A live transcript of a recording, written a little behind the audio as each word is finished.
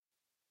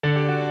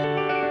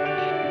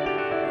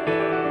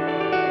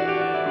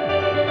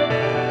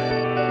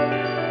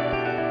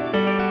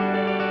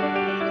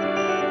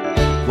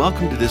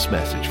Welcome to this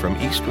message from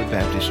Eastwood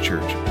Baptist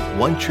Church,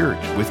 one church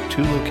with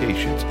two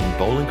locations in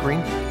Bowling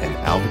Green and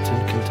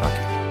Alvaton,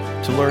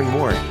 Kentucky. To learn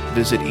more,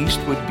 visit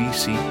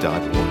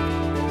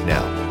eastwoodbc.org.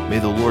 Now, may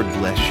the Lord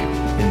bless you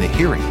in the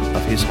hearing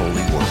of His holy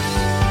word.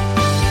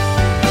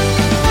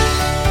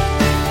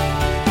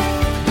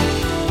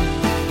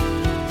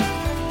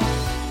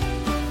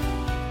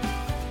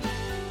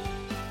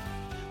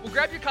 Well,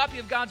 grab your copy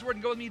of God's Word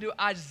and go with me to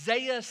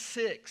Isaiah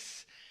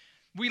 6.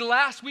 We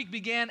last week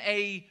began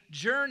a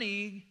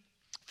journey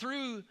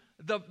through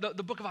the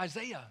book of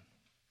Isaiah.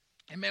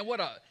 And man, what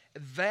a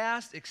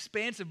vast,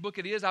 expansive book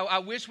it is. I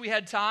wish we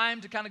had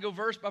time to kind of go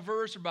verse by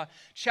verse or by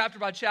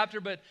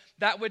chapter, but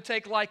that would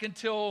take like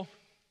until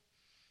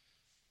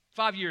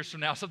 5 years from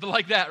now, something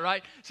like that,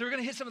 right? So we're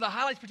going to hit some of the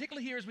highlights,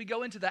 particularly here as we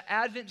go into the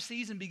Advent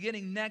season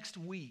beginning next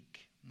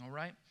week, all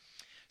right?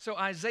 So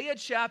Isaiah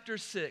chapter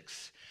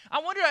 6.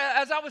 I wonder,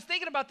 as I was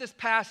thinking about this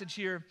passage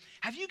here,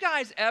 have you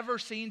guys ever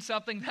seen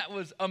something that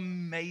was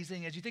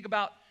amazing? As you think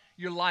about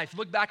your life,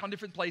 look back on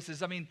different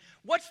places. I mean,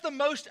 what's the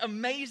most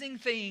amazing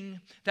thing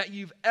that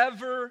you've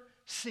ever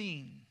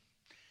seen?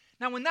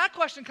 Now, when that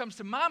question comes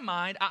to my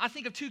mind, I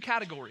think of two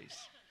categories.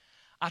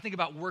 I think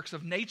about works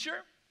of nature,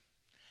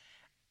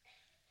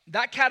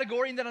 that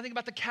category, and then I think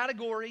about the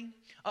category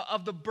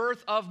of the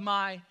birth of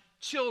my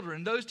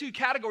children. Those two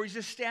categories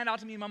just stand out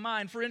to me in my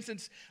mind. For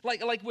instance,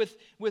 like with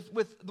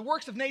the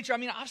works of nature, I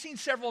mean, I've seen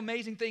several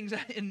amazing things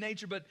in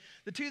nature, but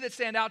the two that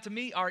stand out to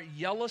me are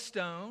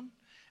Yellowstone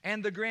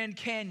and the Grand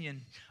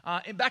Canyon.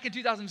 And back in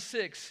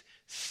 2006,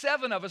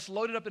 7 of us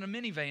loaded up in a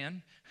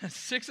minivan,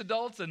 6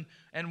 adults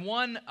and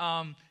one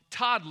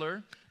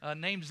toddler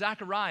named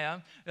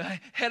Zachariah,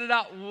 headed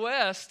out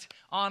west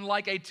on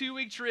like a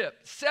 2-week trip.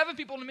 7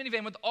 people in the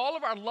minivan with all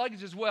of our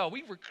luggage as well.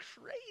 We were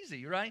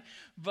crazy, right?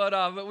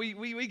 But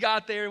we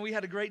got there and we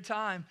had a great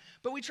time.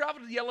 But we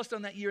traveled to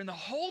Yellowstone that year, and the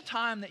whole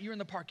time that you're in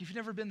the park, if you've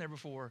never been there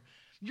before,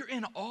 you're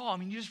in awe. I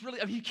mean,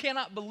 you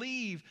cannot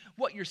believe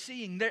what you're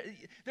seeing.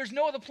 There's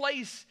no other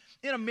place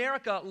in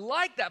America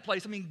like that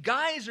place. I mean,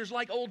 geysers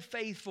like Old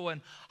Faithful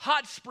and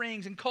hot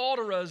springs and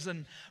calderas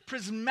and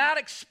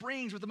prismatic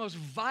springs with the most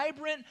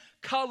vibrant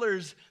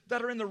colors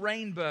that are in the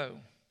rainbow.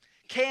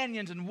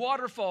 Canyons and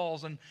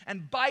waterfalls and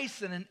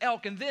bison and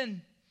elk. And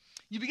then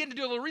you begin to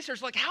do a little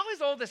research, like, how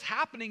is all this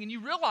happening? And you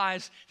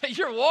realize that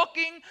you're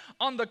walking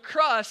on the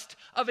crust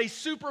of a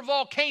super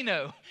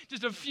volcano.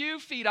 Just a few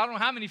feet, I don't know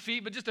how many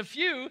feet, but just a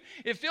few,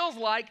 it feels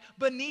like,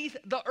 beneath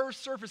the Earth's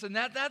surface. And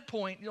at that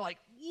point, you're like,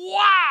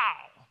 wow!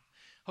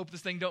 Hope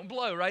this thing don't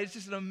blow, right? It's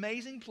just an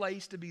amazing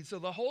place to be. So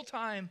the whole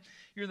time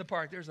you're in the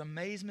park, there's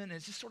amazement, and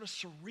it's just sort of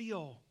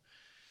surreal.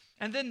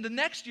 And then the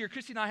next year,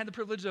 Christy and I had the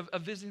privilege of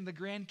visiting the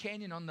Grand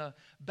Canyon on the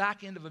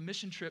back end of a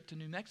mission trip to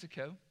New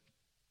Mexico.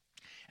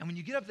 And when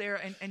you get up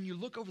there and you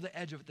look over the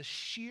edge of it, the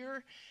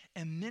sheer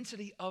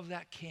immensity of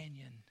that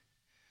canyon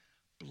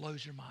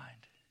blows your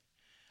mind.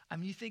 I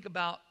mean, you think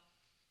about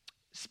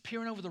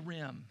peering over the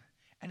rim,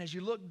 and as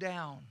you look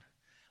down,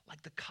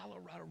 like the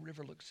Colorado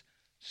River looks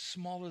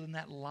smaller than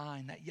that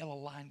line, that yellow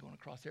line going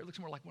across there. It looks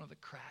more like one of the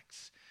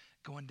cracks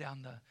going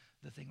down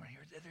the thing right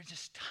here. They're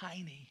just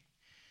tiny.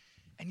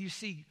 And you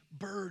see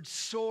birds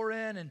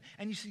soaring,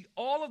 and you see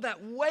all of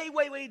that way,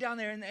 way, way down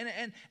there.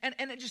 And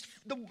it just,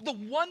 the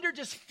wonder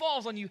just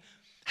falls on you.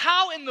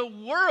 How in the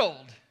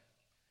world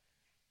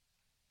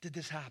did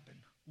this happen?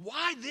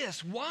 Why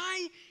this?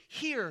 Why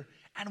here?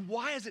 And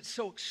why is it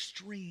so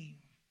extreme?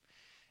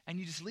 And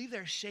you just leave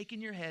there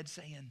shaking your head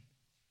saying,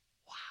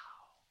 wow.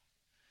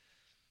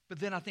 But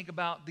then I think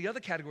about the other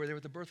category there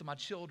with the birth of my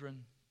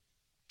children.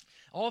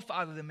 All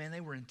 5 of them, man,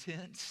 they were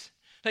intense.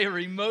 They were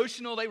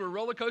emotional. They were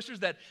roller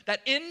coasters that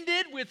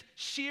ended with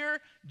sheer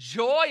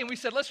joy. And we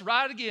said, let's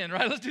ride again,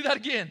 right? Let's do that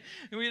again.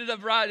 And we ended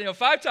up riding,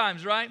 5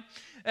 times, right?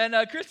 And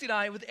Christy and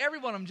I, with every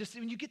one of them, just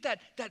when you get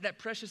that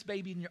precious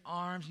baby in your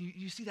arms,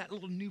 you see that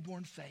little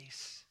newborn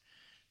face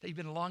that you've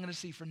been longing to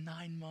see for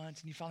 9 months,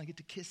 and you finally get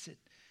to kiss it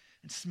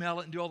and smell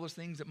it and do all those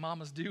things that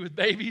mamas do with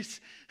babies.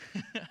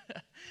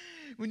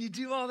 When you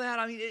do all that,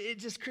 I mean,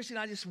 Christy and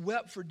I just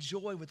wept for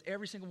joy with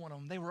every single one of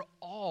them. They were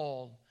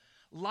all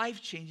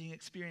life-changing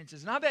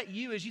experiences. And I bet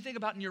you, as you think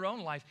about in your own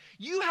life,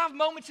 you have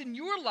moments in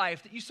your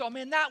life that you saw,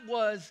 man, that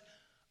was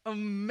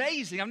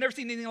amazing. I've never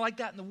seen anything like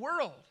that in the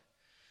world.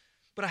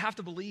 But I have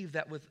to believe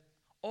that with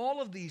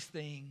all of these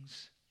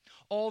things,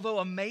 although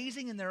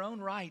amazing in their own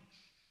right,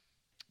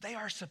 they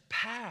are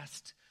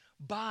surpassed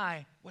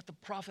by what the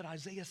prophet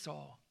Isaiah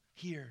saw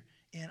here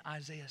in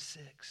Isaiah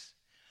 6.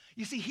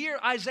 You see, here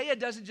Isaiah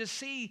doesn't just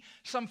see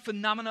some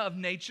phenomena of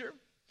nature.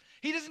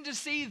 He doesn't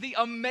just see the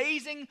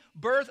amazing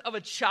birth of a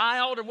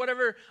child or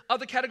whatever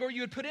other category you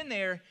would put in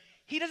there.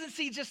 He doesn't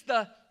see just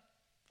the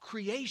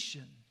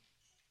creation.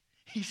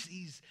 He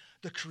sees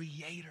the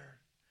creator,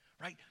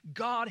 right?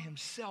 God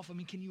himself. I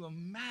mean, can you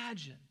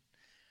imagine?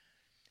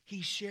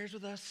 He shares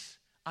with us,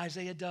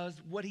 Isaiah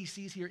does, what he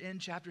sees here in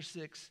chapter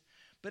 6.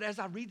 But as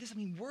I read this, I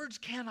mean, words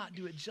cannot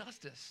do it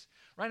justice,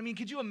 right? I mean,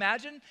 could you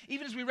imagine?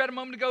 Even as we read a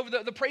moment ago,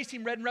 the praise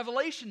team read in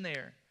Revelation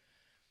there.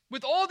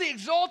 With all the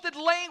exalted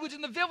language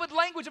and the vivid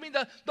language, I mean,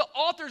 the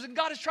authors and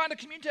God is trying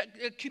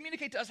to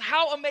communicate to us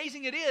how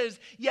amazing it is,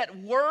 yet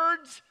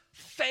words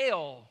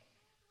fail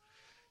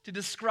to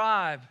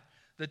describe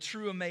the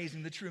true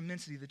amazing, the true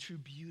immensity, the true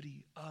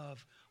beauty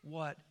of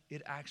what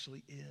it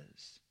actually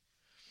is.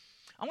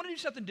 I want to do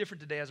something different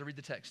today as I read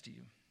the text to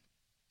you.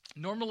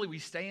 Normally we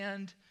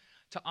stand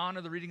to honor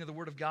the reading of the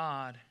Word of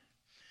God,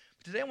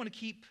 but today I want to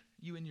keep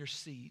you in your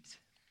seat,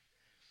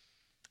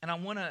 and I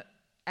want to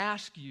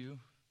ask you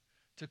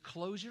to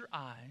close your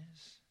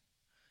eyes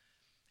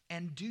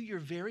and do your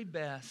very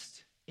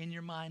best in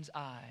your mind's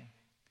eye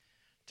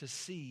to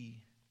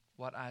see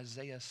what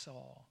Isaiah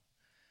saw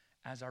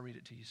as I read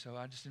it to you. So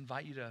I just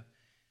invite you to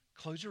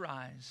close your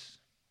eyes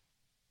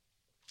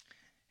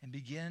and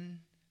begin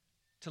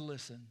to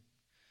listen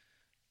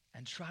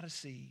and try to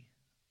see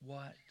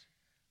what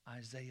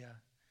Isaiah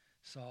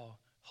saw.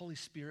 Holy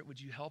Spirit, would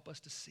you help us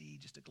to see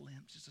just a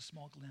glimpse, just a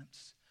small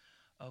glimpse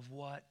of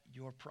what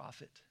your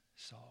prophet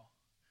saw?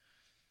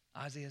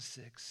 Isaiah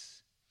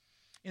 6.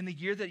 In the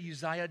year that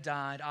Uzziah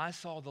died, I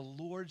saw the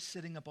Lord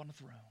sitting upon a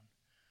throne,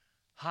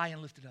 high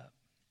and lifted up,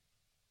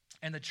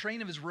 and the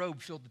train of his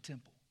robe filled the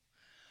temple.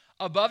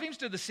 Above him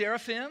stood the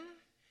seraphim.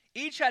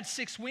 Each had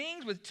 6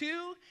 wings. With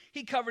 2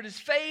 he covered his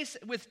face,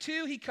 with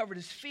 2 he covered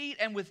his feet,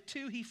 and with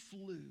 2 he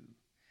flew.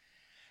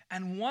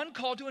 And one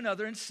called to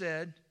another and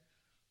said,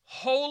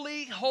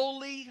 Holy,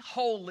 holy,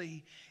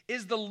 holy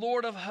is the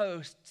Lord of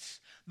hosts.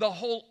 The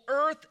whole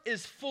earth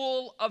is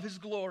full of his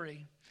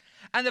glory.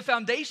 And the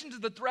foundations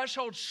of the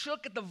threshold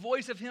shook at the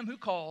voice of him who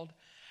called,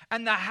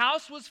 and the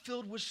house was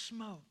filled with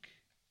smoke.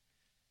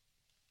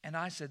 And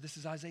I said, this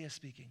is Isaiah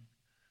speaking,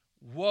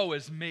 woe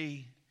is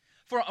me,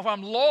 for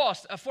I'm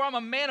lost, for I'm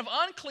a man of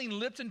unclean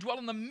lips and dwell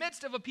in the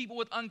midst of a people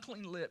with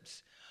unclean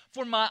lips.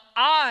 For my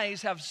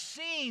eyes have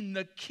seen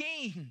the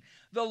King,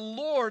 the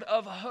Lord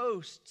of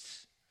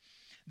hosts.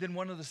 Then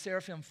one of the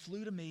seraphim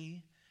flew to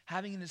me,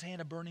 having in his hand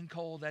a burning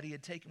coal that he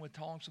had taken with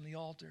tongs from the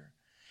altar.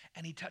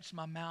 And he touched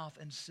my mouth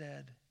and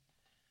said,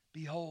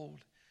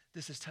 Behold,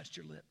 this has touched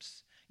your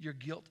lips. Your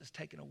guilt is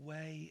taken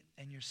away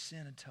and your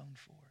sin atoned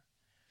for.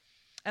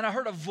 And I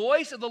heard a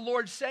voice of the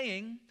Lord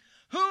saying,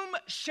 Whom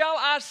shall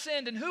I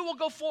send and who will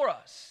go for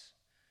us?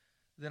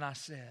 Then I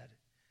said,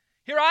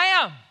 Here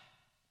I am.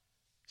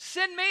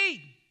 Send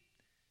me.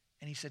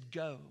 And he said,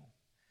 Go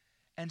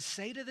and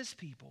say to this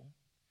people,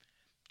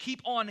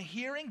 keep on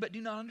hearing but do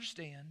not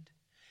understand.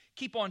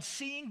 Keep on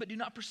seeing but do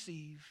not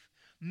perceive.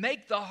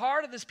 Make the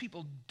heart of this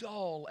people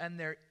dull and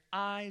their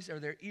eyes or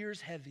their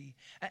ears heavy,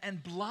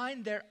 and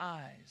blind their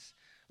eyes,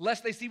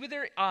 lest they see with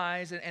their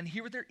eyes and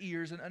hear with their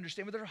ears and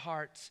understand with their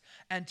hearts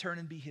and turn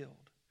and be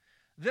healed.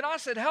 Then I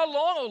said, How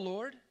long, O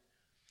Lord?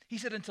 He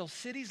said, Until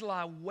cities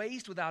lie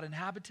waste without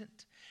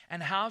inhabitant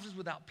and houses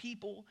without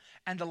people,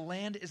 and the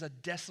land is a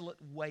desolate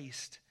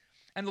waste.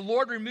 And the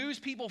Lord removes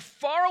people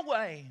far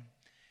away,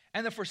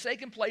 and the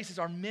forsaken places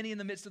are many in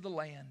the midst of the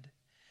land.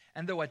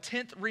 And though a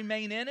tenth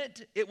remain in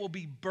it, it will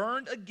be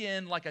burned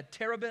again like a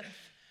terebinth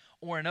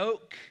or an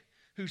oak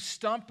whose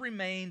stump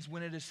remains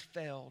when it is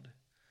felled.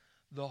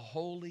 The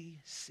holy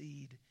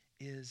seed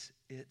is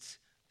its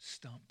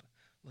stump.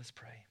 Let's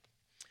pray.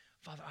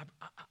 Father,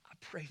 I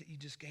pray that you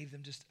just gave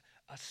them just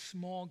a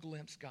small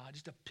glimpse, God,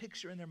 just a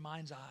picture in their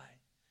mind's eye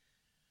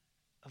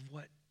of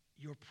what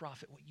your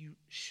prophet, what you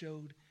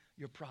showed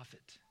your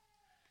prophet.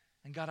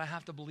 And God, I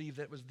have to believe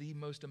that was the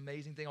most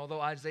amazing thing.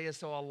 Although Isaiah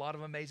saw a lot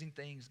of amazing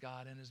things,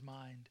 God, in his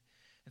mind,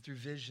 and through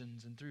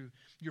visions and through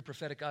your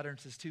prophetic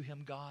utterances to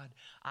him, God,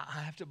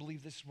 I have to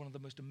believe this is one of the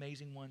most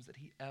amazing ones that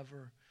he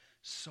ever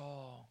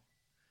saw.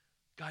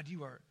 God,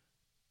 you are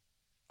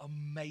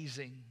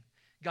amazing.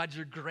 God,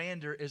 your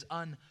grandeur is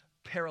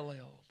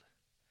unparalleled.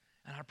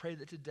 And I pray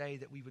that today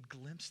that we would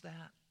glimpse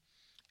that,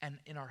 and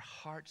in our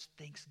hearts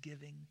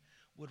thanksgiving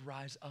would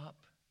rise up,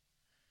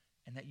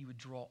 and that you would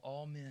draw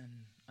all men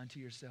unto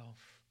yourself.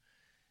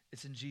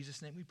 It's in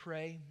Jesus' name we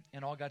pray.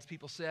 And all God's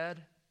people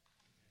said,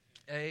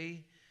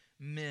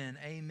 Amen.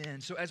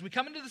 Amen. So as we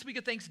come into this week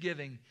of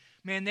Thanksgiving,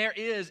 man, there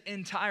is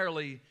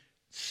entirely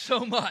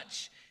so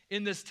much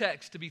in this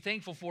text to be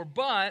thankful for.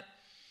 But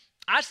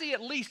I see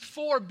at least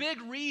 4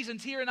 big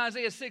reasons here in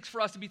Isaiah 6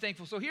 for us to be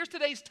thankful. So here's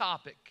today's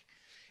topic.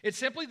 It's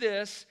simply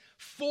this: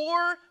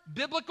 4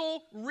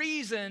 biblical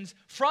reasons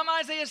from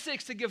Isaiah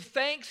 6 to give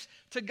thanks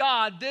to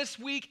God this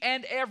week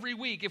and every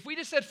week. If we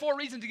just said 4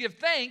 reasons to give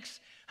thanks,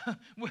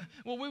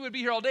 well, we would be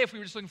here all day if we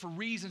were just looking for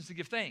reasons to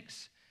give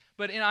thanks.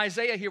 But in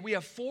Isaiah here, we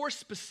have 4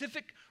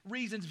 specific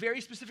reasons,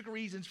 very specific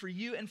reasons for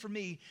you and for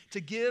me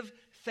to give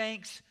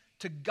thanks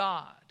to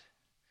God.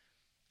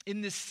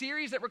 In this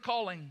series that we're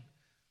calling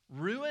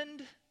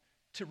Ruined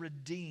to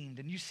Redeemed.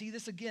 And you see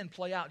this again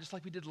play out just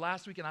like we did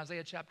last week in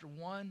Isaiah chapter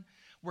 1,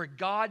 where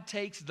God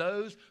takes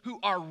those who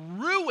are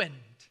ruined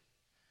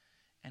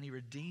and he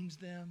redeems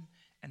them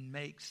and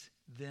makes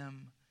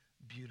them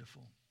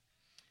beautiful.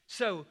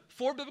 So,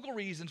 4 biblical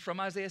reasons from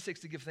Isaiah 6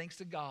 to give thanks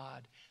to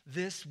God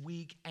this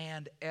week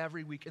and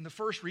every week. And the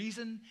first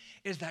reason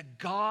is that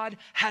God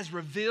has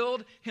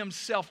revealed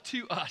himself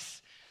to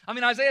us. I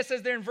mean, Isaiah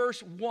says there in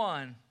verse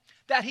 1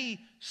 that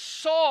he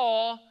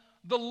saw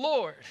the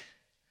Lord.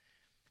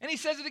 And he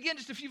says it again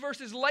just a few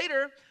verses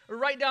later,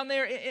 right down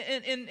there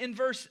in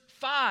verse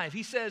 5.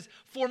 He says,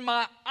 "For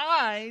my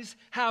eyes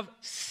have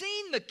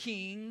seen the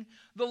King,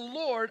 the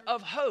Lord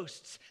of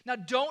hosts." Now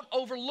don't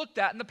overlook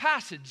that in the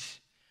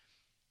passage.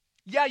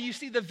 Yeah, you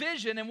see the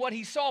vision and what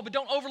he saw, but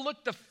don't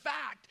overlook the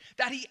fact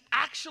that he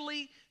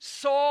actually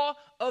saw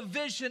a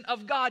vision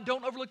of God.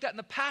 Don't overlook that in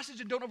the passage,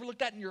 and don't overlook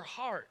that in your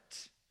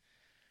heart.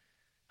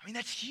 I mean,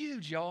 that's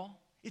huge, y'all.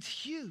 It's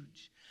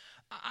huge.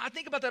 I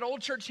think about that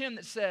old church hymn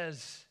that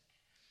says,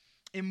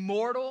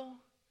 "Immortal,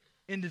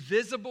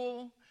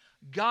 indivisible,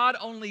 God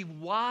only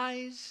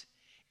wise,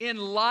 in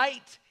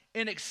light,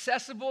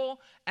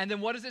 inaccessible." And then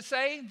what does it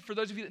say? For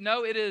those of you that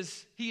know,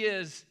 he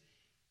is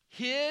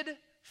hid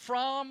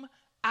from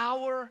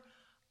our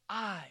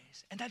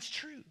eyes. And that's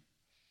true.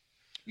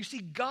 You see,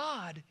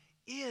 God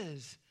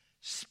is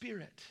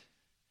spirit.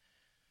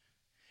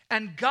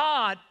 And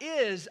God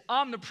is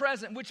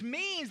omnipresent, which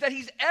means that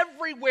he's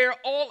everywhere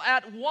all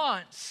at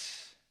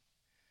once.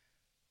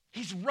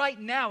 He's right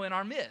now in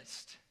our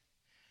midst.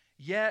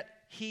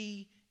 Yet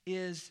he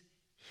is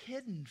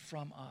hidden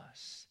from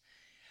us.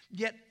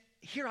 Yet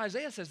here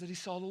Isaiah says that he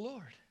saw the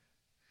Lord.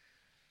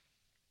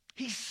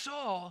 He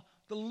saw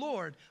the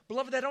Lord.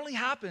 Beloved, that only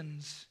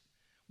happens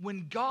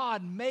when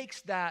God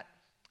makes that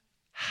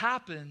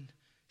happen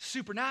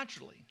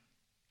supernaturally.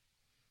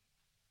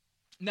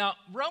 Now,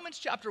 Romans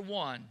chapter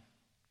 1,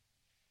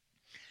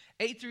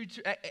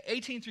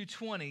 18 through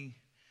 20,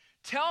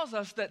 tells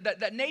us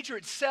that nature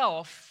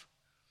itself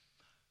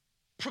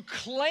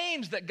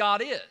proclaims that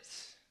God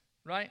is,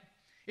 right?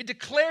 It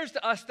declares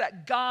to us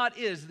that God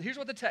is. Here's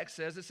what the text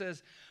says. It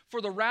says,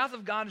 "For the wrath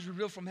of God is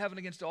revealed from heaven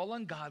against all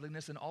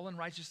ungodliness and all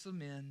unrighteousness of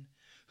men,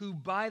 who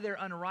by their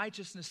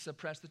unrighteousness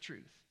suppress the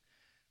truth."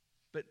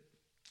 But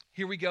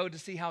here we go to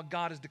see how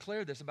God has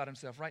declared this about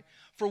himself, right?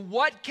 "For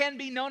what can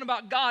be known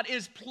about God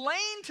is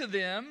plain to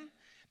them,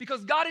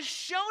 because God has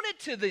shown it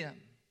to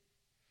them.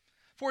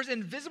 For his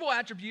invisible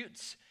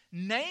attributes,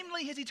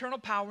 namely his eternal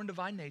power and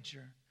divine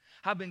nature,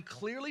 have been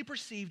clearly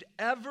perceived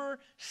ever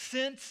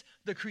since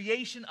the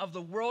creation of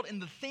the world in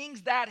the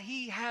things that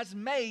he has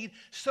made,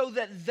 so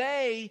that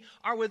they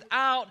are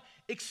without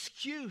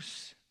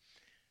excuse."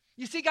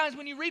 You see, guys,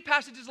 when you read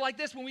passages like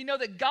this, when we know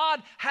that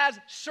God has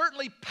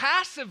certainly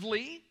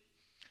passively,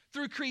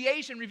 through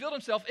creation, revealed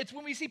himself, it's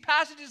when we see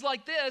passages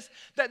like this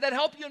that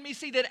help you and me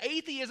see that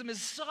atheism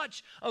is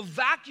such a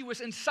vacuous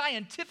and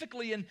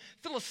scientifically and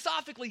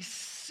philosophically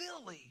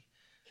silly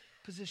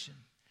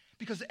position.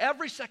 Because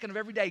every second of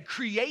every day,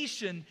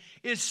 creation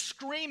is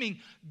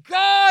screaming,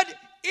 "God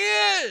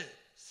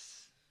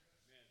is!"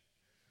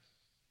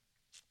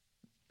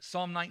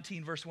 Psalm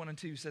 19, verse 1 and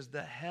 2 says,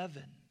 "The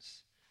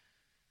heavens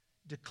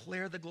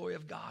declare the glory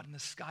of God, and the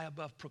sky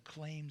above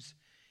proclaims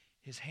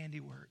his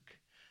handiwork.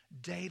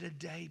 Day to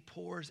day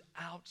pours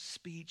out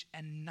speech,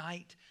 and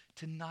night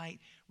to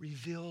night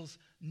reveals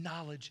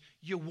knowledge."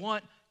 You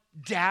want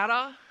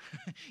data?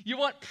 You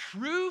want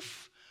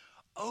proof?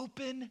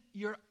 Open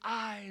your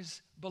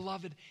eyes,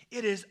 beloved.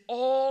 It is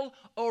all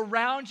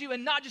around you,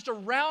 and not just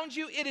around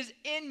you, it is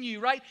in you,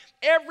 right?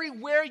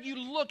 Everywhere you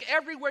look,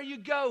 everywhere you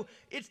go,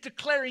 it's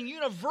declaring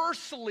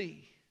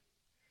universally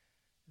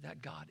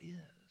that God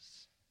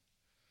is.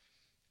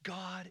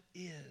 God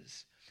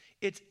is.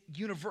 It's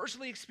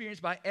universally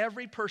experienced by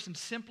every person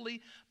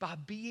simply by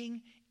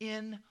being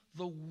in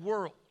the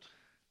world.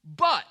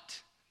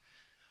 But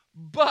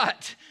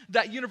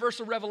that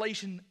universal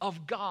revelation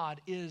of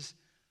God is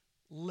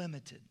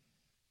limited.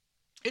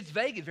 It's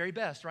vague at very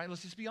best, right?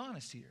 Let's just be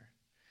honest here.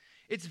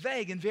 It's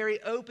vague and very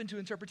open to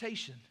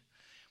interpretation.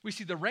 We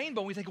see the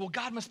rainbow and we think, well,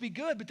 God must be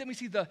good. But then we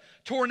see the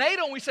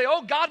tornado and we say,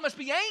 oh, God must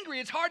be angry.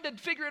 It's hard to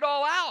figure it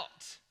all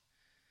out.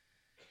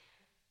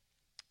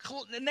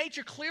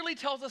 Nature clearly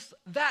tells us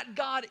that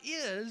God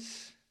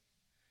is,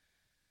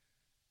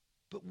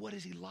 but what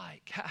is he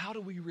like? How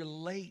do we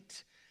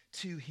relate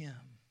to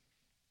him?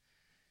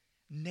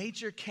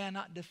 Nature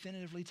cannot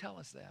definitively tell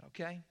us that,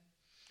 okay?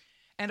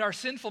 And our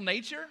sinful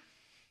nature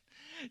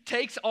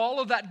takes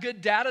all of that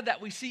good data that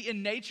we see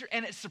in nature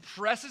and it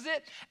suppresses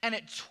it and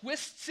it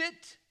twists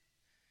it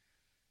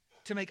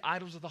to make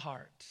idols of the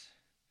heart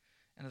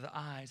and of the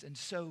eyes. And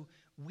so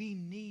we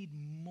need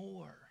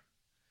more.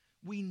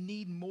 We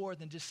need more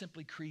than just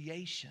simply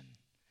creation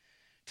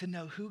to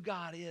know who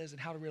God is and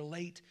how to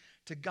relate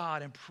to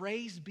God. And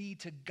praise be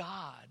to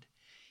God,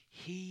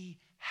 he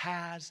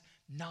has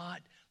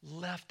not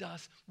left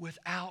us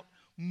without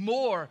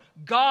more.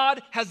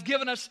 God has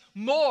given us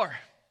more.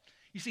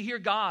 You see, here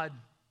God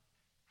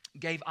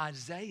gave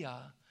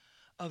Isaiah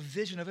a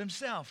vision of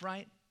himself,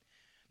 right?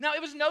 Now,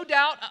 it was no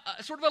doubt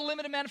sort of a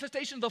limited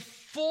manifestation of the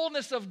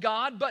fullness of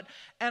God, but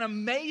an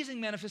amazing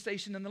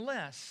manifestation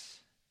nonetheless.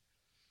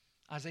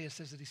 Isaiah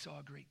says that he saw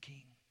a great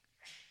king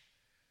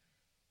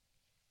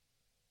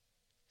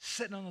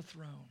sitting on the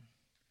throne,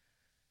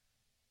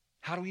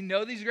 How do we know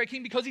that he's a great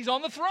king? Because he's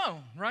on the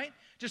throne, right?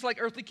 Just like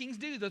earthly kings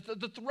do.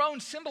 The throne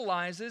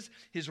symbolizes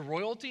his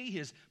royalty,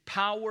 his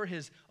power,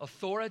 his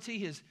authority,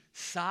 his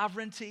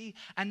sovereignty.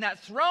 And that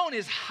throne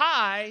is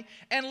high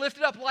and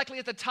lifted up, likely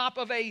at the top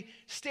of a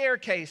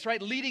staircase,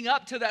 right? Leading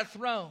up to that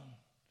throne.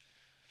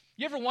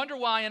 You ever wonder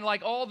why in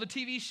like all the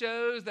TV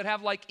shows that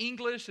have like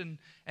English and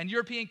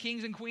European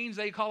kings and queens,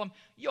 they call them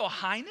Your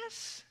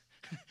Highness?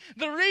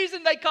 The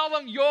reason they call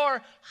them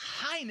Your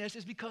Highness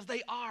is because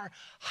they are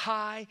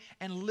high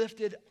and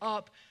lifted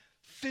up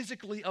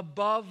physically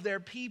above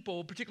their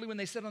people, particularly when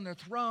they sit on their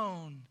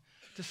throne,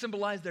 to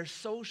symbolize their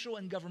social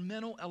and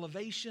governmental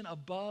elevation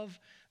above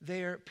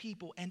their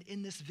people. And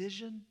in this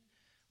vision,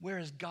 where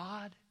is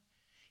God?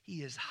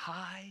 He is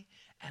high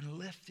and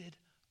lifted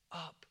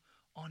up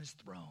on his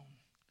throne.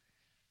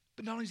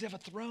 But not only does he have a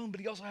throne,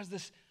 but he also has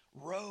this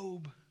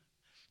robe,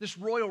 this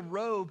royal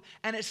robe.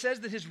 And it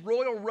says that his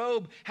royal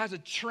robe has a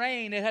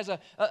train. It has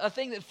a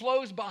thing that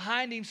flows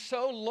behind him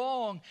so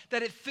long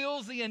that it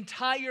fills the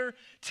entire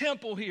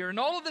temple here. And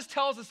all of this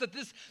tells us that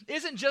this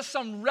isn't just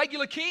some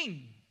regular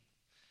king.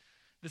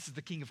 This is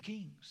the King of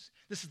Kings.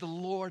 This is the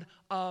Lord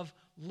of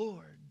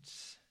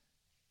Lords.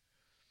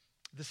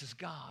 This is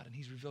God, and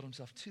he's revealed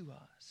himself to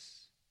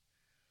us.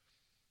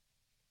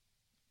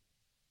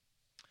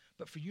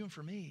 But for you and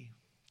for me,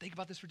 think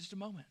about this for just a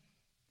moment.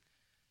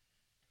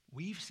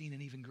 We've seen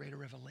an even greater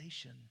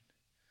revelation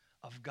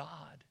of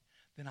God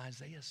than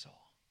Isaiah saw.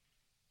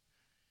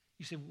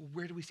 You say, well,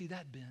 where do we see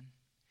that, Ben?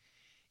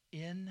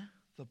 In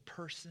the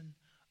person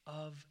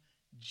of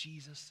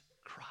Jesus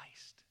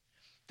Christ.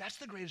 That's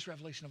the greatest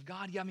revelation of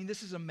God. Yeah, I mean,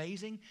 this is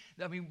amazing.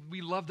 I mean,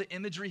 we love the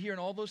imagery here and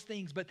all those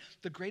things, but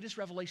the greatest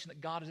revelation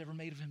that God has ever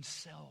made of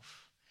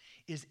himself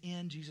is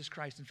in Jesus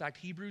Christ. In fact,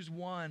 Hebrews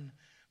 1,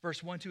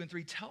 verse 1, 2, and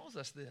 3 tells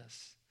us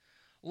this.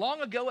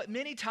 Long ago, at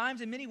many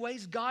times, in many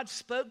ways, God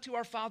spoke to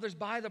our fathers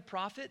by the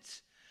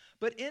prophets.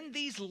 But in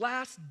these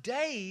last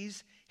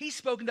days, he's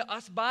spoken to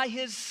us by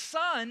his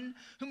Son,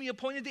 whom he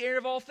appointed the heir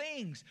of all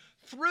things,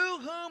 through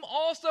whom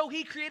also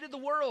he created the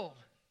world.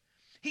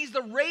 He's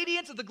the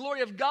radiance of the glory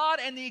of God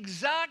and the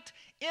exact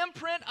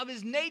imprint of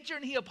his nature,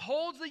 and he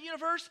upholds the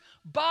universe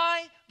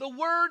by the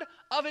word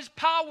of his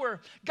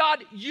power.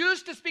 God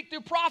used to speak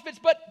through prophets,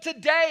 but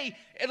today,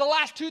 in the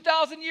last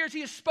 2,000 years, he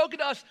has spoken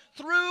to us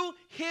through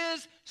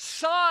his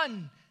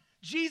Son,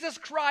 Jesus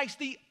Christ,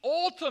 the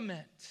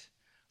ultimate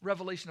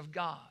revelation of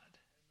God.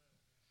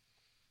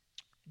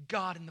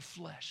 God in the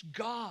flesh.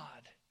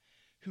 God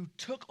who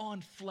took on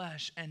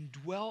flesh and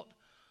dwelt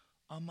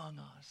among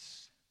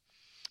us.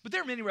 But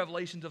there are many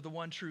revelations of the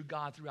one true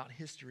God throughout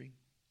history.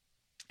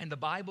 And the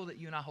Bible that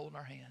you and I hold in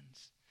our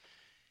hands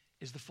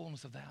is the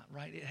fullness of that,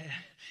 right?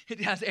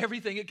 It has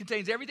everything. It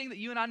contains everything that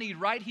you and I need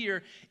right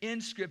here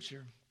in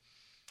Scripture.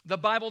 The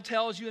Bible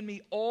tells you and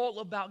me all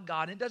about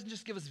God. And it doesn't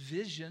just give us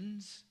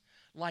visions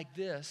like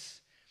this.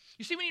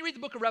 You see, when you read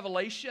the book of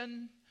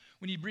Revelation,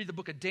 when you read the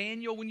book of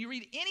Daniel, when you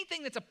read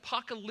anything that's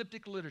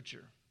apocalyptic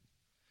literature,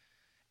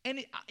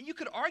 and you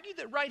could argue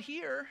that right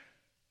here,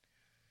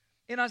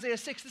 in Isaiah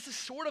 6, this is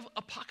sort of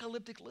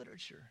apocalyptic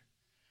literature.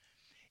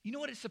 You know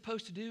what it's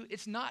supposed to do?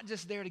 It's not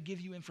just there to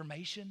give you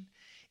information.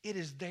 It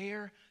is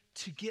there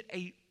to get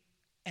an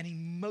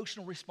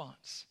emotional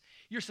response.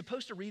 You're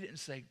supposed to read it and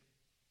say,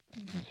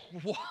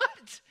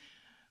 what?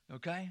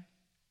 Okay?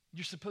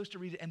 You're supposed to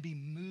read it and be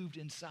moved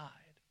inside.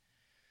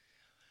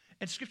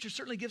 And Scripture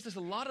certainly gives us a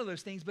lot of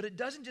those things, but it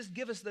doesn't just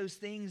give us those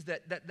things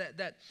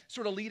that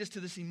sort of lead us to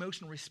this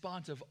emotional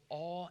response of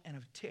awe and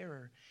of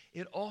terror.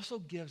 It also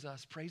gives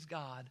us, praise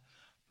God,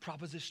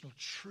 propositional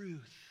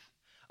truth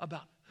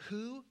about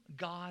who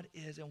God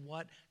is and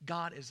what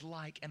God is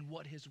like and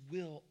what his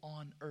will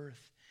on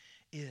earth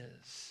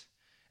is.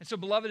 And so,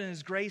 beloved, in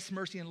his grace,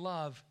 mercy, and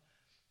love,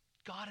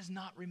 God has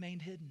not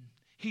remained hidden.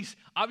 He's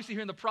obviously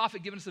here in the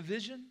prophet given us a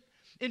vision.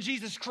 In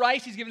Jesus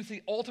Christ, he's given us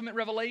the ultimate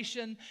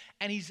revelation,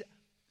 and he's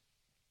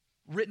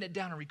written it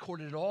down and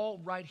recorded it all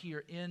right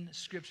here in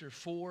Scripture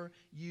for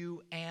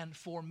you and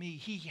for me.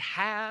 He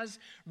has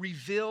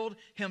revealed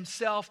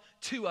himself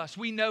to us.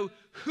 We know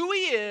who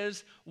he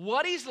is,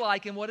 what he's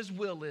like, and what his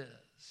will is.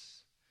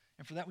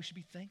 And for that, we should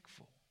be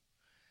thankful.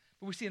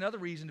 But we see another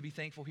reason to be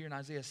thankful here in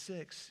Isaiah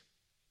 6,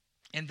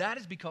 and that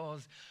is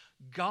because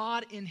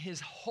God in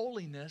his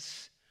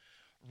holiness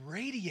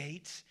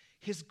radiates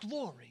his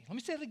glory. Let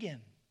me say it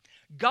again.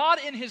 God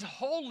in his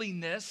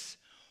holiness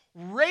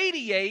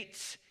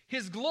radiates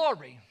his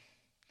glory.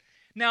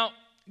 Now,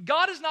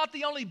 God is not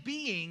the only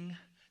being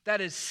that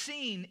is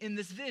seen in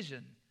this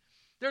vision.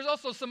 There's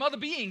also some other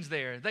beings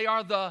there. They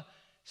are the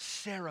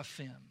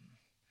seraphim.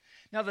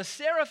 Now, the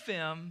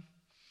seraphim,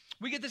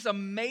 we get this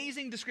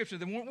amazing description of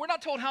them. We're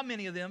not told how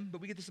many of them, but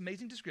we get this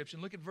amazing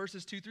description. Look at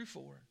verses 2 through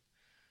 4.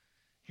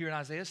 Here in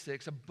Isaiah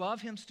 6,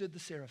 above him stood the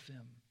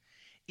seraphim.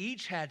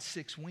 Each had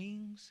 6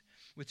 wings.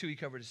 With 2 he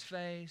covered his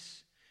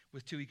face,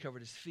 with 2 he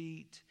covered his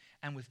feet,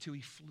 and with 2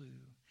 he flew.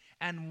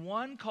 And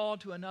one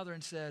called to another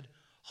and said,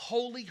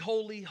 Holy,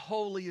 holy,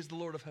 holy is the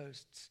Lord of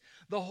hosts.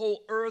 The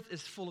whole earth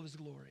is full of his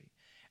glory.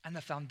 And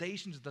the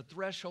foundations of the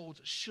thresholds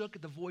shook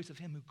at the voice of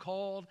him who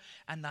called,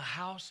 and the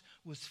house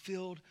was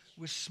filled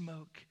with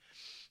smoke.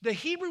 The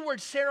Hebrew word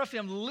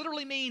seraphim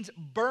literally means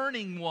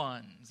burning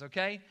ones,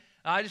 okay?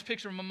 I just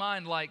picture in my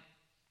mind like,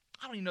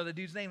 I don't even know the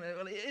dude's name.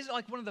 Is it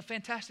like one of the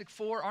Fantastic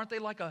Four? Aren't they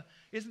like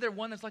isn't there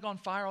one that's like on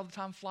fire all the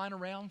time flying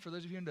around for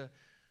those of you into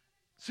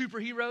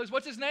superheroes?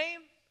 What's his name?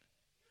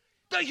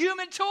 The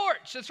Human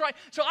Torch. That's right.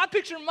 So I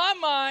picture in my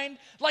mind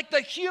like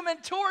the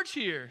Human Torch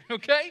here,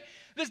 okay?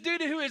 This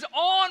dude who is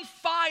on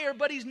fire,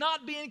 but he's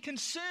not being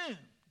consumed.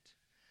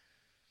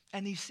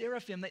 And these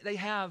seraphim, they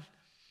have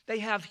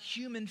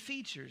human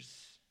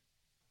features,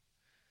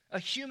 a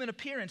human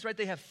appearance, right?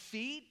 They have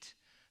feet,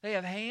 they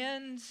have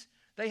hands,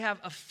 they have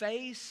a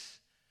face,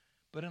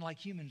 but unlike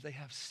humans, they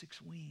have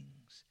 6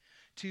 wings.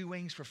 2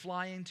 wings for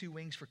flying, 2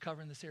 wings for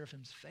covering the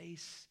seraphim's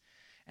face,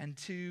 and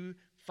 2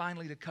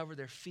 finally to cover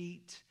their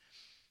feet.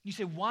 You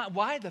say,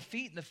 why the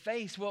feet and the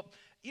face? Well,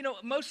 you know,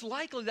 most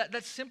likely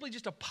that's simply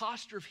just a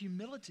posture of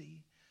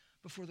humility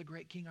before the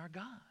great King our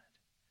God.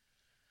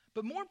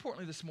 But more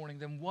importantly this morning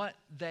than what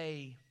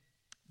they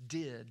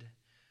did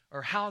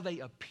or how they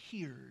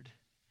appeared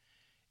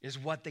is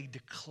what they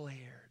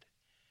declared.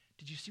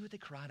 Did you see what they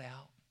cried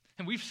out?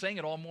 And we've sang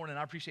it all morning.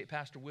 I appreciate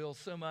Pastor Will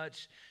so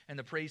much and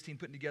the praise team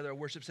putting together a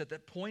worship set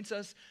that points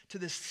us to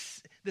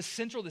this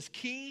central, this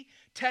key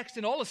text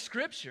in all of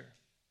Scripture.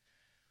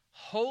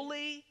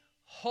 Holy,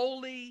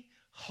 holy,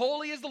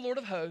 holy is the Lord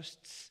of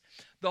hosts.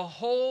 The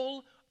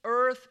whole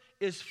earth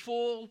is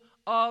full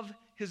of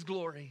his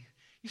glory.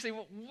 You say,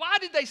 well, why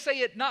did they say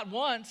it not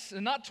once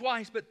and not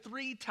twice, but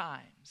 3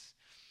 times?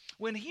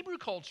 Well, in Hebrew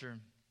culture,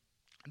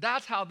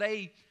 that's how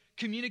they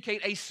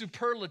communicate a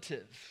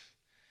superlative.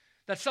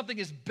 That something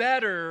is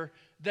better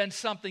than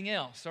something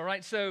else, all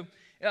right? So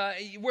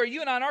where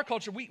you and I in our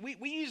culture, we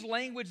use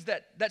language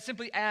that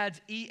simply adds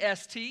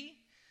EST,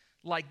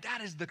 like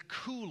that is the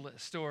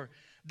coolest, or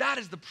that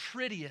is the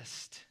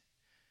prettiest,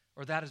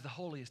 or that is the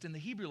holiest. In the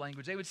Hebrew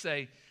language, they would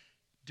say,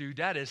 dude,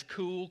 that is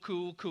cool,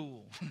 cool,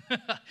 cool.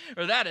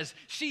 Or that is,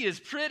 she is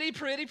pretty,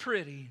 pretty,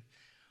 pretty.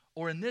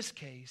 Or in this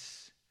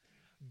case,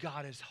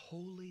 God is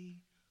holy,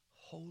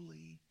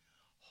 holy,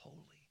 holy.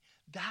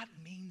 That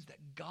means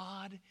that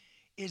God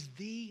is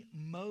the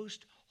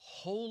most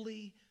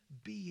holy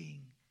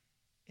being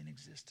in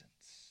existence.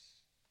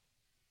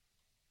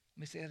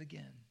 Let me say that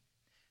again.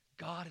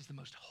 God is the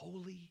most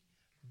holy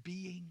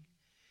being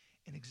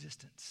in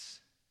existence.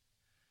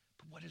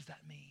 But what does that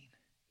mean?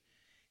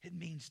 It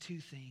means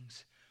 2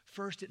 things.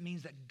 First, it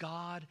means that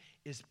God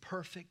is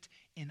perfect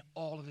in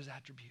all of his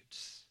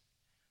attributes.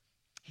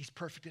 He's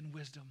perfect in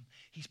wisdom.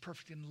 He's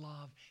perfect in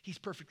love. He's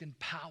perfect in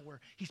power.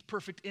 He's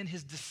perfect in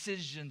his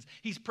decisions.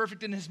 He's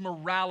perfect in his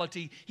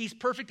morality. He's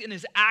perfect in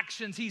his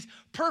actions. He's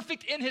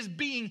perfect in his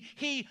being.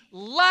 He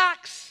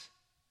lacks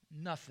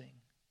nothing.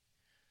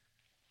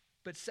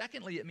 But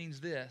secondly, it means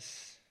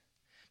this.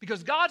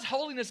 Because God's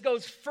holiness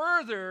goes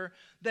further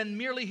than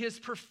merely his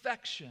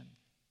perfection.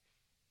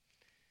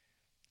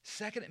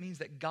 Second, it means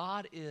that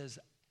God is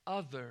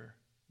other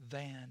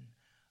than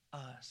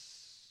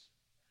us.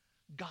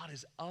 God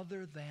is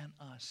other than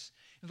us.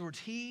 In other words,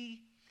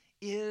 he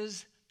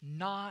is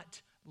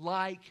not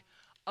like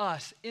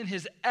us. In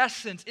his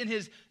essence, in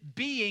his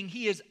being,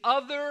 he is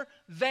other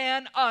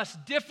than us,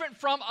 different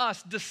from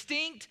us,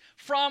 distinct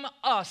from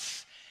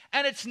us.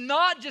 And it's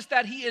not just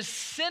that he is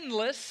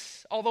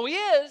sinless, although he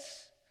is.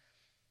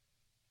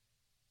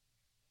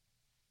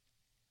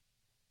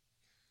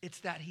 It's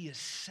that he is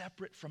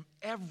separate from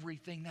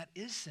everything that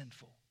is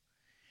sinful.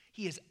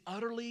 He is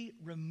utterly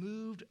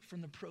removed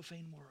from the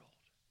profane world.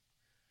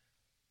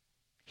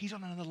 He's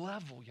on another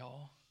level,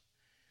 y'all.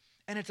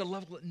 And it's a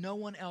level that no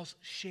one else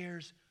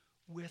shares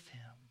with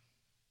him.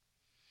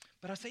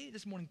 But I say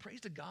this morning,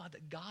 praise to God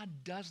that God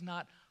does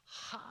not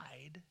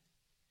hide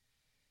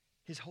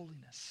his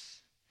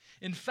holiness.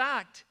 In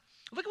fact,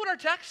 look at what our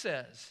text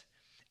says.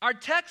 Our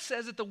text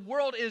says that the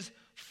world is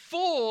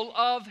full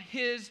of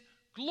his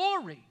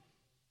glory.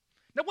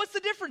 Now, what's the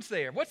difference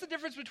there? What's the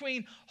difference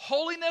between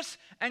holiness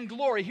and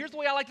glory? Here's the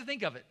way I like to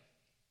think of it.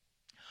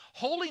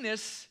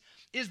 Holiness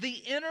is the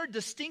inner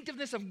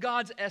distinctiveness of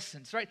God's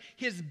essence, right?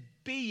 His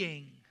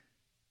being.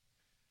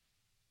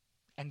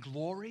 And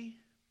glory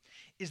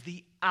is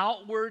the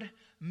outward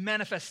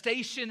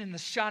manifestation and the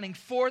shining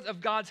forth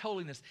of God's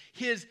holiness.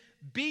 His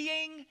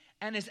being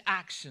and his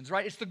actions,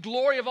 right? It's the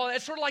glory of all that.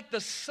 It's sort of like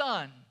the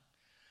sun.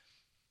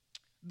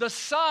 The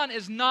sun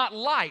is not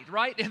light,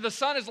 right? The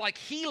sun is like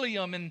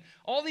helium and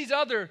all these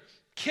other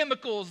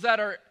chemicals that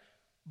are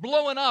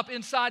blowing up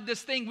inside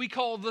this thing we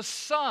call the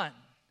sun.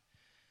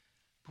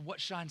 But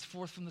what shines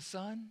forth from the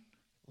sun?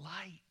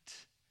 Light.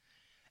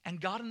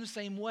 And God in the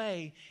same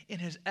way, in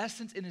his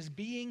essence, in his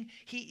being,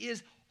 he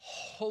is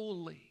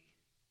holy.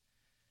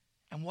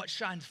 And what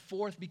shines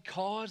forth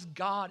because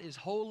God is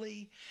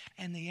holy?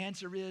 And the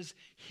answer is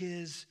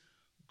his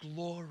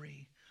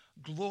glory.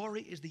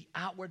 Glory is the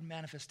outward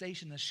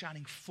manifestation, the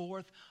shining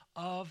forth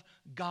of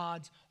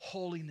God's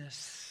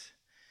holiness.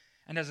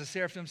 And as the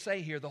seraphim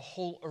say here, the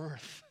whole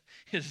earth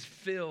is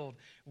filled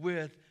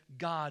with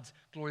God's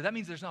glory. That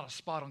means there's not a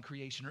spot on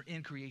creation or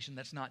in creation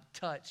that's not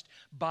touched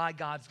by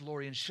God's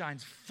glory and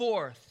shines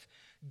forth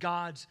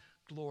God's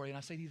glory. And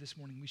I say to you this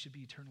morning, we should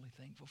be eternally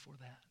thankful for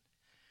that.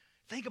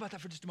 Think about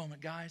that for just a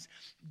moment, guys.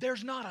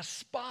 There's not a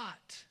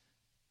spot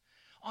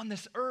on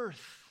this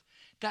earth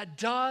that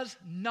does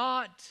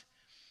not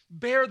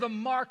bear the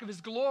mark of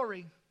His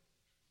glory.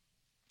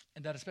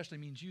 And that especially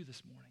means you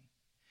this morning.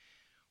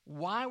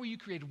 Why were you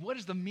created? What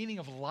is the meaning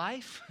of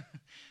life?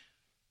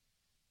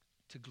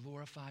 To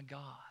glorify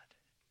God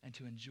and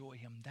to enjoy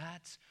Him.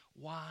 That's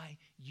why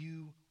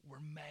you were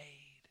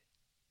made.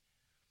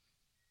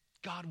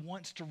 God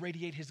wants to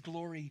radiate His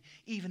glory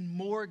even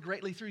more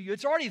greatly through you.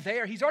 It's already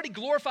there. He's already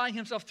glorifying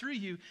Himself through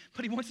you,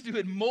 but He wants to do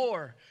it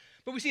more.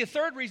 But we see a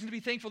third reason to be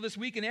thankful this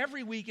week and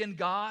every week in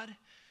God,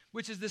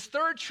 which is this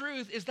third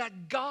truth, is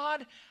that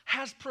God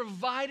has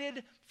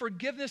provided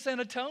forgiveness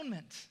and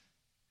atonement.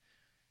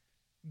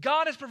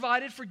 God has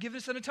provided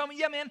forgiveness and atonement.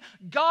 Yeah, man,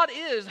 God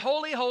is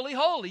holy, holy,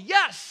 holy.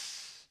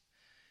 Yes.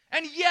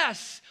 And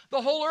yes,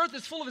 the whole earth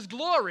is full of His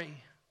glory.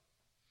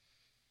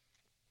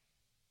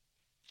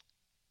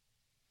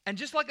 And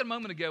just like a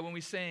moment ago when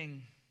we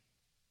sang,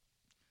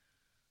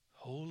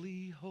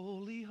 holy,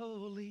 holy,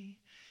 holy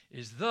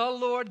is the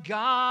Lord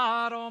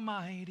God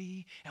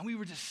Almighty, and we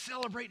were just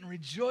celebrating,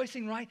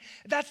 rejoicing, right?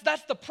 That's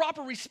the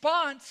proper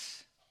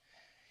response.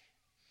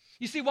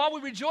 You see, while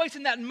we rejoice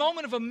in that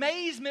moment of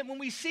amazement when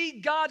we see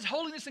God's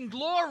holiness and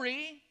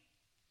glory,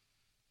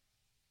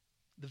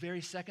 the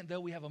very second, though,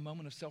 we have a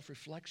moment of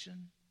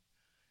self-reflection,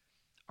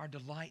 our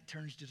delight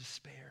turns to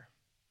despair,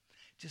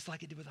 just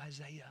like it did with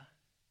Isaiah.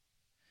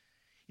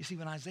 You see,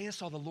 when Isaiah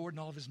saw the Lord in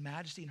all of His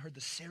majesty and heard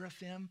the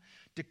seraphim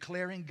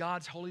declaring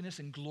God's holiness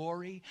and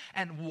glory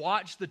and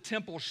watched the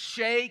temple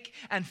shake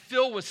and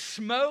fill with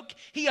smoke,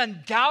 he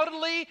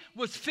undoubtedly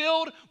was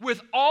filled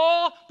with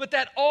awe, but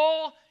that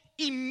awe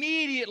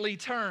immediately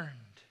turned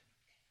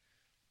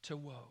to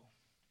woe.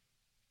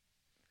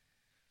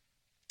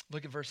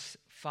 Look at verse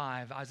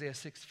 5, Isaiah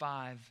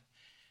 6:5.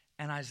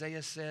 And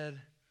Isaiah said,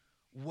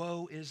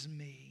 woe is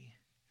me,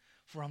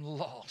 for I'm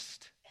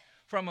lost.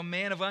 For I'm a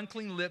man of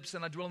unclean lips,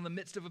 and I dwell in the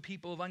midst of a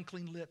people of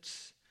unclean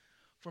lips.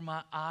 For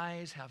my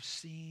eyes have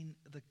seen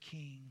the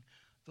King,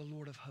 the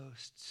Lord of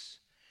hosts.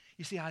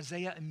 You see,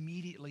 Isaiah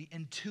immediately,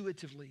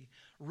 intuitively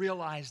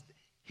realized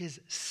his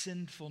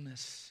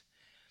sinfulness.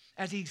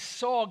 As he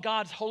saw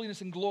God's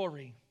holiness and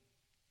glory,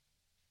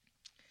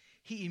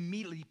 he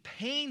immediately,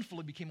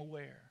 painfully became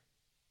aware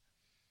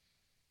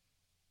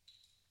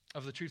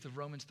of the truth of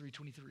Romans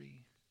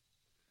 3:23.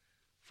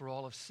 For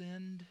all have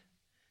sinned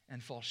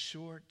and fall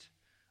short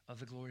of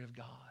the glory of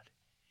God.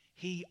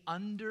 He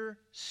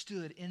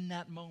understood in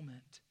that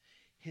moment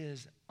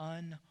his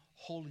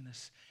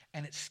unholiness,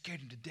 and it scared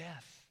him to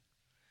death.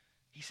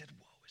 He said,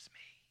 woe is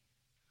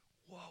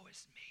me. Woe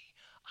is me.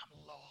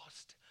 I'm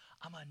lost.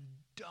 I'm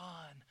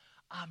undone.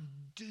 I'm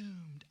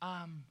doomed.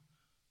 I'm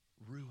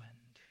ruined.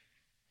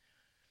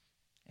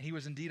 And he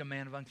was indeed a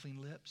man of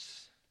unclean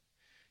lips,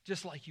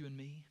 just like you and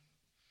me.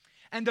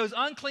 And those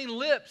unclean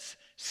lips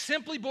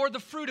simply bore the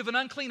fruit of an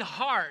unclean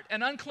heart,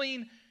 an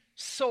unclean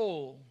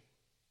soul.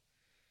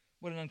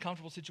 What an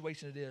uncomfortable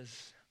situation it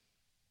is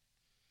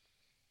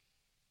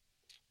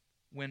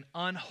when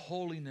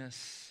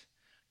unholiness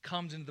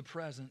comes into the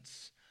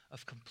presence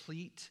of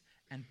complete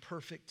and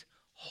perfect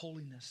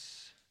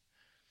holiness.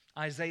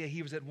 Isaiah,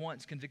 he was at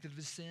once convicted of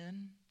his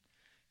sin,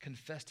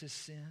 confessed his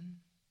sin.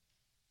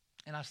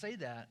 And I say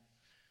that,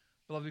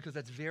 beloved, because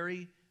that's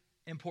very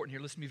important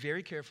here. Listen to me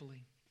very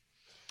carefully.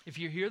 If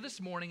you're here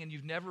this morning and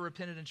you've never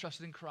repented and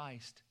trusted in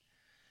Christ,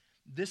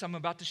 this I'm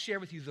about to share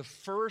with you the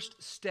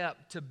first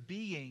step to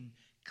being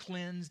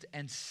cleansed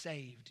and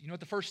saved. You know what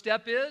the first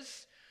step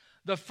is?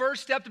 The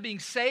first step to being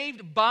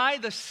saved by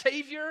the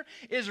Savior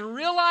is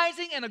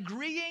realizing and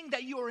agreeing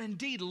that you are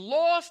indeed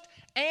lost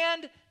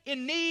and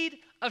in need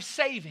of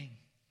saving.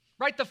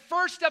 Right? The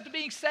first step to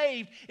being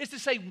saved is to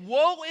say,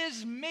 woe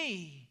is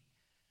me,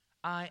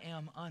 I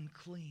am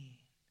unclean.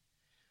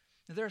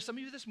 Now, there are some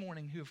of you this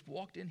morning who have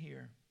walked in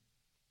here,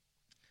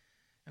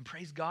 and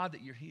praise God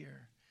that you're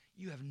here.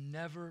 You have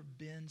never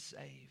been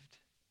saved.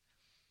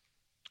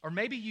 Or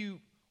maybe you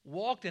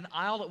walked an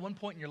aisle at one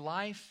point in your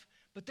life,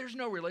 but there's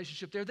no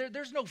relationship there.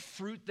 There's no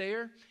fruit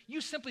there.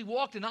 You simply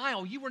walked an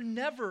aisle. You were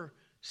never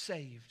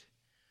saved.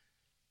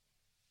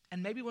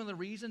 And maybe one of the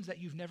reasons that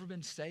you've never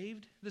been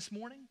saved this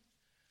morning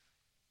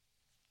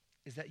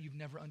is that you've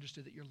never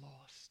understood that you're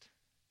lost.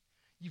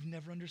 You've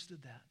never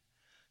understood that.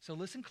 So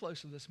listen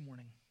closely this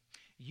morning.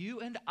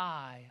 You and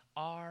I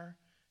are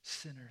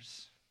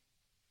sinners.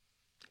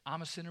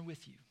 I'm a sinner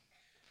with you.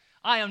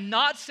 I am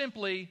not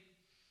simply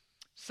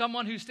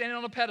someone who's standing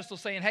on a pedestal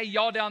saying, hey,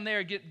 y'all down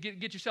there,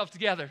 get yourselves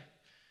together.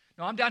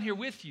 No, I'm down here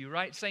with you,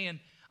 right? Saying,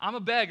 I'm a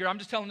beggar. I'm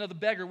just telling another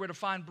beggar where to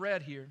find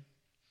bread here.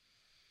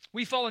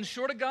 We've fallen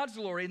short of God's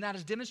glory, and that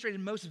is demonstrated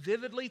most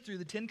vividly through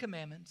the Ten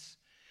Commandments,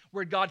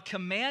 where God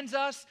commands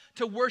us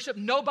to worship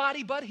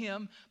nobody but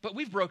Him, but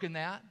we've broken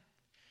that.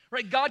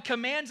 Right? God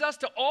commands us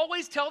to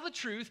always tell the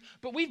truth,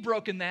 but we've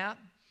broken that.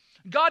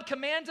 God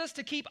commands us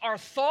to keep our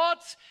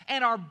thoughts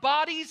and our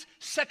bodies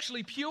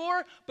sexually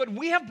pure, but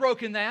we have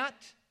broken that.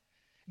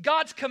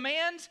 God's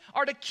commands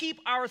are to keep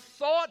our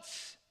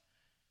thoughts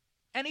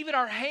and even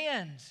our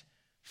hands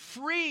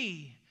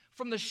free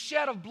from the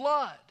shed of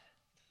blood.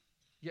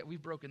 Yet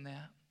we've broken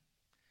that.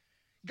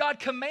 God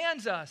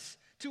commands us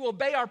to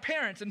obey our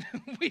parents, and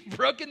we've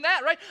broken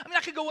that, right? I mean,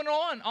 I could go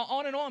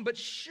on and on, but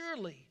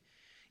surely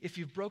if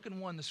you've broken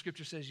one, the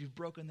scripture says you've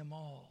broken them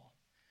all.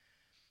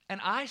 And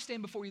I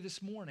stand before you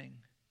this morning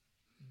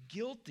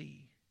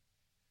guilty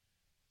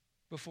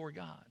before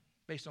God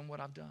based on what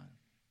I've done.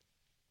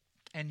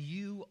 And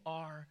you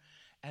are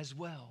as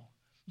well.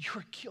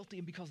 You're guilty,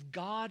 and because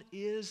God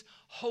is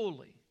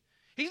holy.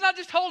 He's not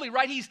just holy,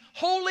 right? He's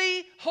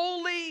holy,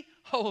 holy,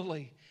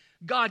 holy.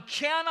 God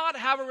cannot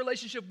have a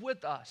relationship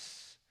with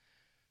us.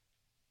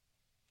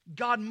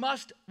 God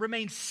must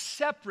remain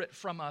separate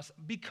from us.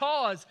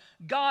 Because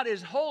God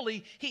is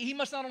holy, He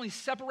must not only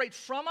separate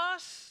from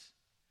us,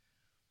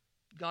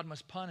 God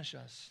must punish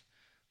us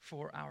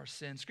for our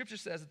sin. Scripture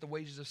says that the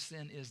wages of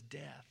sin is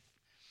death.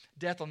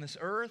 Death on this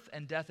earth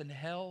and death in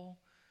hell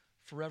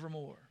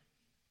forevermore.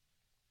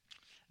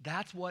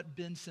 That's what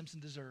Ben Simpson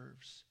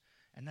deserves.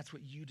 And that's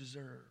what you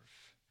deserve.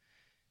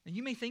 And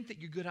you may think that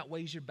your good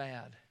outweighs your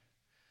bad.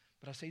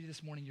 But I say to you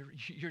this morning,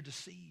 you're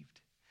deceived.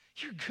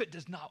 Your good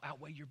does not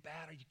outweigh your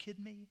bad. Are you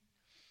kidding me?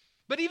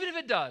 But even if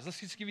it does, let's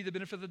just give you the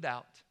benefit of the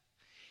doubt.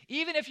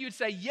 Even if you would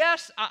say,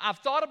 yes, I've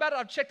thought about it,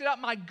 I've checked it out,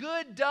 my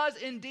good does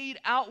indeed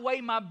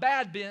outweigh my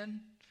bad,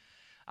 Ben.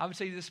 I would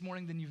say to you this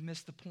morning, then you've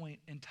missed the point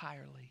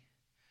entirely.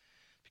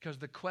 Because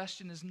the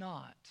question is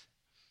not,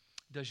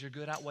 does your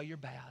good outweigh your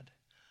bad?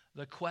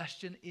 The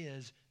question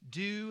is,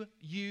 do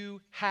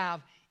you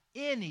have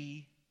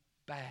any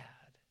bad?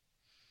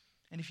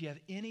 And if you have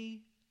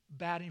any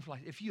bad in your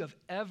life, if you have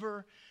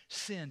ever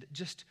sinned,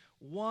 just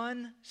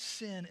one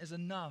sin is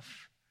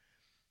enough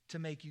to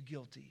make you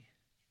guilty.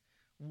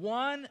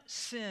 One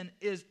sin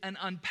is an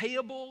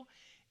unpayable,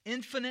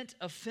 infinite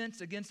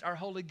offense against our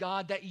holy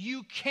God that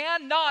you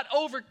cannot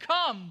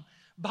overcome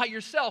by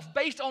yourself.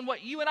 Based on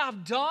what you and I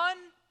have done,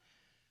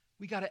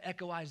 we got to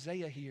echo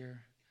Isaiah here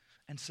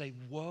and say,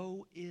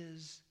 woe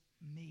is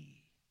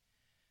me,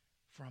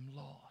 for I'm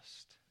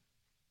lost.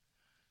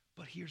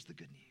 But here's the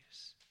good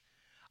news.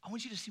 I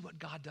want you to see what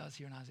God does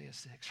here in Isaiah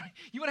 6, right?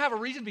 You want to have a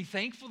reason to be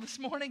thankful this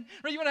morning?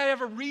 Right? You want to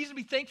have a reason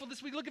to be thankful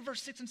this week? Look at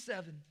verse 6 and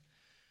 7.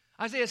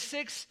 Isaiah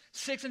 6,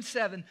 6 and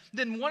 7.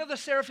 Then one of the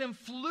seraphim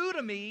flew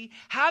to me,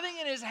 having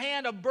in his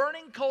hand a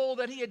burning coal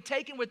that he had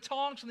taken with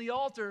tongs from the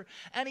altar,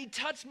 and he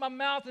touched my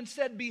mouth and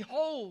said,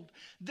 behold,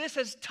 this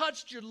has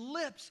touched your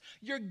lips.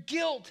 Your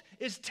guilt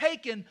is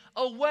taken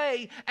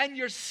away, and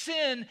your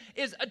sin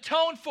is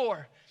atoned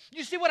for.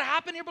 You see what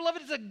happened here,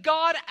 beloved? It's that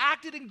God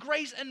acted in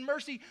grace and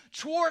mercy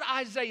toward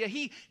Isaiah.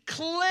 He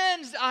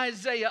cleansed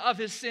Isaiah of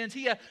his sins.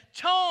 He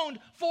atoned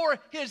for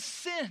his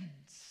sins.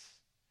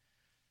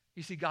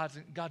 You see,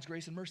 God's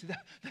grace and mercy,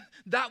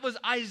 that was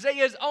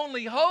Isaiah's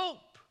only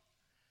hope.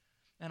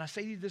 And I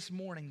say to you this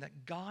morning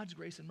that God's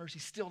grace and mercy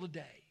still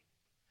today.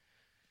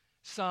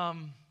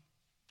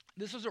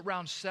 This was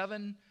around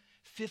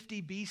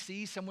 750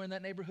 BC, somewhere in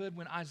that neighborhood,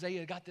 when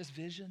Isaiah got this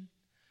vision.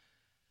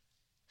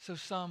 So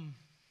some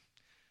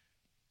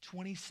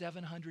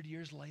 2,700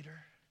 years later,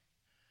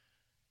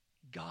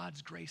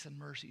 God's grace and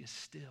mercy is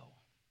still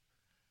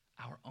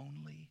our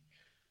only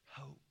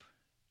hope.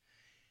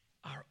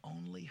 Our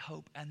only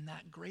hope. And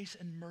that grace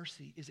and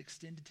mercy is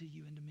extended to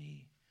you and to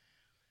me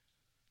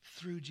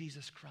through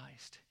Jesus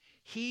Christ.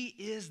 He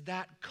is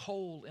that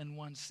coal in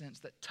one sense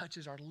that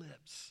touches our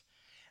lips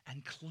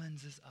and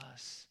cleanses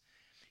us.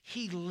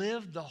 He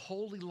lived the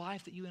holy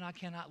life that you and I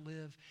cannot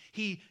live.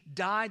 He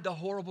died the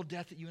horrible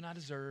death that you and I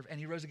deserve, and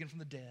he rose again from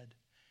the dead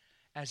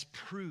as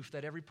proof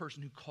that every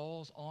person who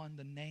calls on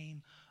the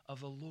name of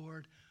the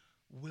Lord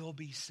will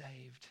be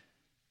saved.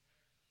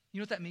 You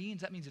know what that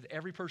means? That means that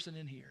every person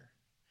in here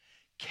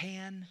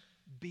can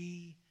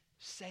be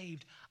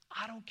saved.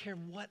 I don't care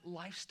what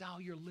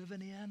lifestyle you're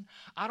living in.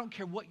 I don't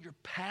care what your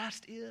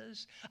past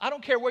is. I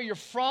don't care where you're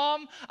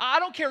from. I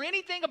don't care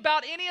anything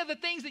about any of the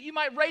things that you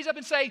might raise up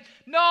and say,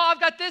 no, I've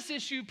got this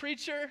issue,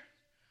 preacher.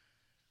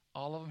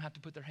 All of them have to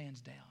put their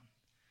hands down.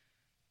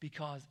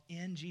 Because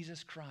in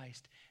Jesus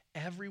Christ,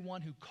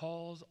 everyone who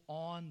calls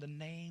on the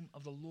name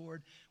of the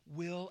Lord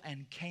will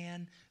and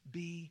can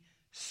be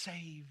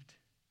saved.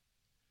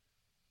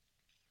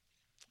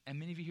 And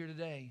many of you here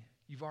today,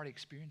 you've already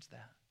experienced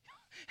that.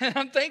 And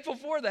I'm thankful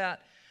for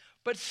that.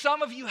 But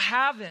some of you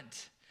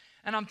haven't.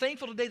 And I'm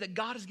thankful today that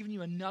God has given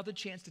you another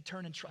chance to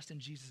turn and trust in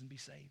Jesus and be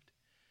saved.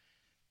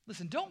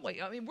 Listen, don't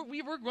wait. I mean,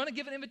 we're going to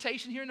give an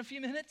invitation here in a few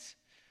minutes.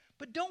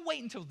 But don't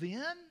wait until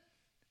then.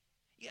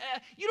 Yeah,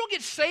 you don't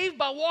get saved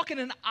by walking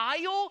an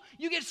aisle.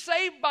 You get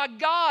saved by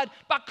God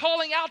by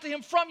calling out to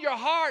him from your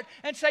heart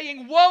and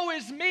saying, woe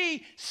is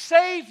me,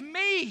 save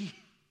me.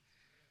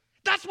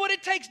 That's what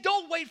it takes.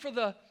 Don't wait for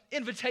the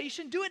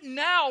invitation. Do it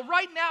now,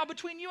 right now,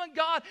 between you and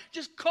God.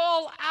 Just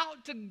call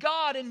out to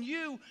God and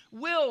you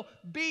will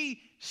be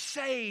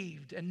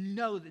saved. And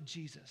know that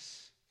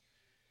Jesus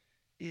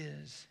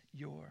is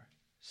your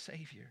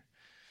Savior.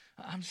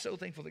 I'm so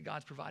thankful that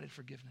God's provided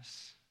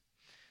forgiveness,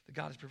 that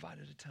God has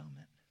provided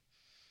atonement.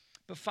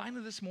 But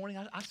finally this morning,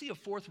 I see a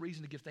fourth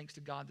reason to give thanks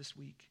to God this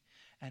week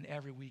and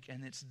every week,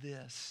 and it's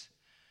this.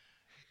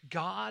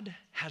 God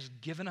has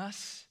given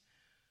us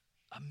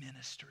a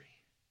ministry.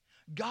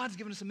 God's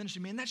given us a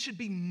ministry. Man, that should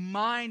be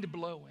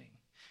mind-blowing,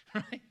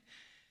 right?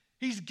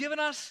 He's given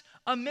us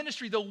a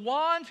ministry. The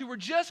ones who were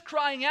just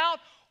crying out,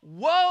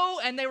 woe,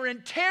 and they were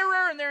in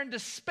terror and they're in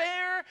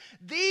despair,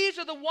 these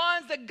are the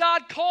ones that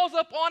God calls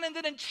up on and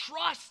then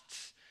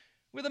entrusts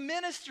with a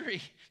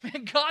ministry.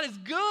 Man, God is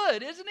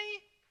good, isn't he?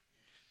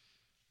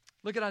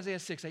 Look at Isaiah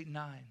 6, 8, and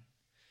 9.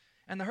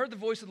 And I heard the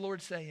voice of the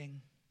Lord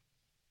saying,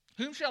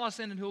 whom shall I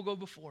send and who will go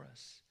before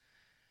us?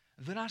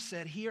 Then I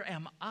said, here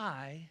am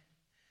I,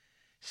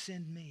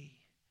 send me.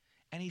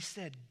 And he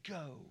said,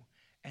 go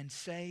and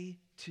say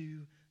to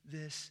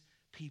this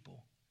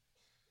people.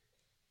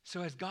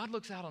 So as God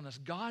looks out on us,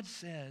 God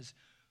says,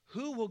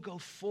 who will go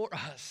for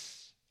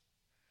us?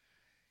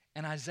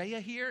 And Isaiah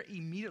here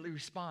immediately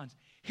responds,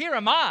 here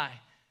am I,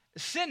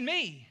 send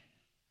me.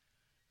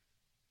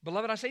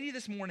 Beloved, I say to you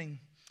this morning,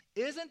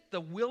 isn't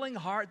the willing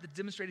heart that's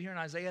demonstrated here in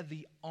Isaiah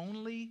the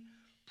only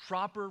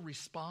proper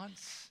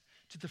response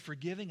to the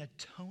forgiving,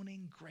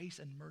 atoning grace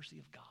and mercy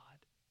of God?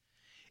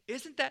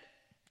 Isn't that,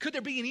 could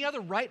there be any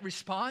other right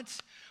response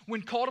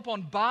when called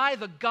upon by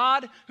the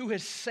God who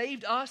has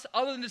saved us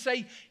other than to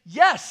say,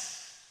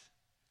 yes,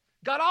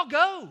 God, I'll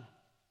go.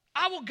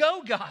 I will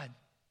go, God.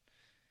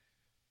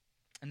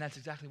 And that's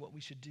exactly what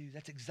we should do.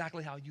 That's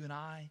exactly how you and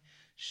I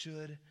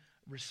should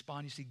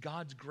respond. You see,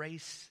 God's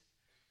grace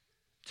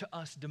to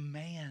us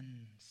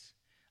demands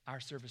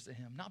our service to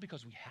him, not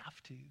because we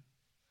have to,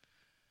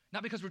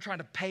 not because we're trying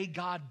to pay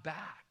God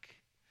back,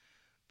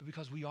 but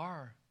because we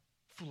are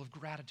full of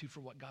gratitude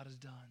for what God has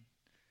done.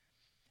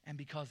 And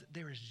because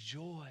there is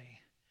joy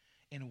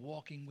in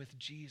walking with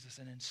Jesus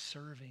and in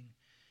serving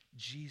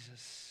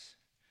Jesus.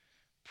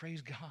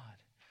 Praise God.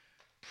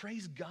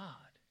 Praise God.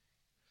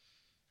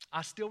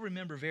 I still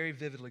remember very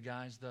vividly,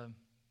 guys, the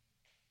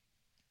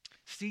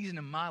season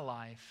in my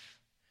life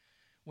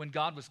when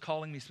God was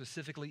calling me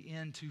specifically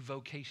into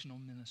vocational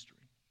ministry.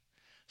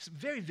 So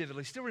very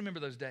vividly, still remember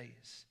those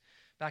days.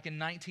 Back in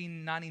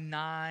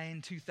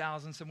 1999,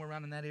 2000, somewhere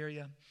around in that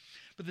area.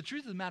 But the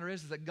truth of the matter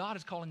is that God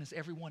is calling us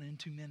everyone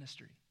into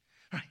ministry.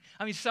 Right?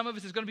 I mean, some of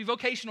us is going to be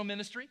vocational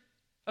ministry,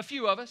 a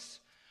few of us.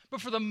 But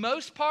for the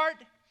most part,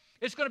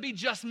 it's going to be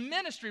just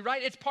ministry,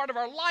 right? It's part of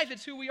our life.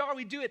 It's who we are.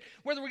 We do it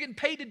whether we're getting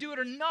paid to do it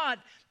or not.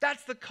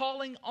 That's the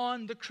calling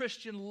on the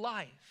Christian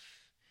life.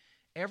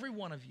 Every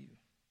one of you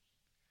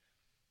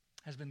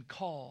has been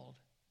called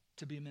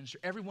to be a minister.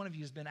 Every one of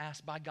you has been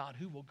asked by God,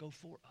 who will go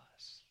for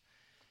us?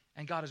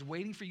 And God is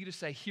waiting for you to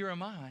say, here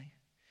am I,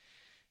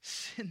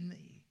 send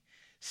me,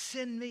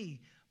 send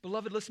me.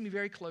 Beloved, listen to me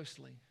very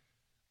closely.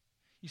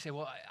 You say,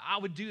 well, I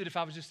would do it if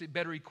I was just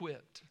better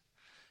equipped.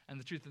 And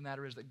the truth of the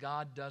matter is that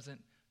God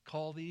doesn't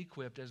call the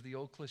equipped, as the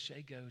old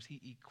cliche goes.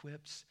 He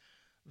equips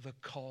the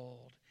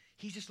called.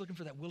 He's just looking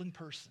for that willing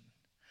person,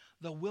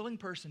 the willing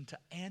person to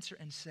answer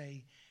and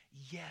say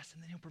yes,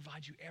 and then he'll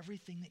provide you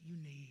everything that you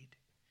need.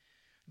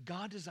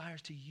 God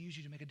desires to use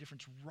you to make a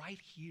difference right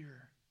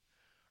here,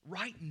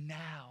 right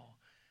now,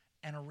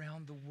 and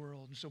around the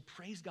world. And so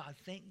praise God,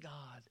 thank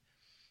God.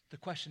 The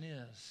question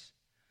is,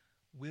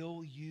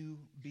 will you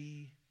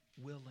be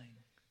willing?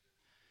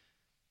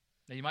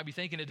 Now you might be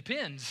thinking it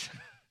depends.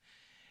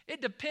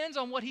 It depends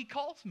on what he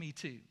calls me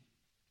to,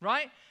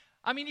 right?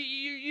 I mean,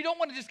 you don't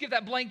want to just give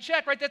that blank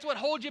check, right? That's what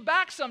holds you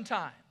back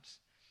sometimes.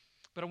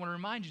 But I want to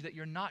remind you that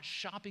you're not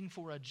shopping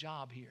for a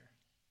job here.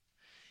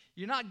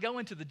 You're not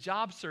going to the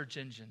job search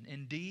engine,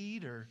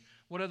 Indeed, or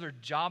what other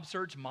job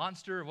search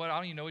monster, or what, I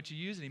don't even know what you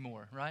use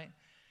anymore, right?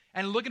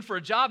 And looking for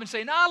a job and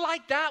saying, no, I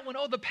like that one.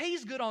 Oh, the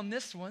pay's good on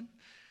this one.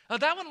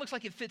 That one looks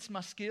like it fits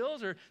my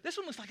skills, or this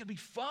one looks like it'd be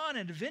fun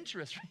and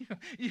adventurous.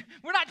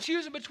 We're not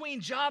choosing between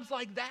jobs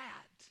like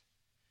that.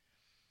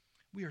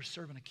 We are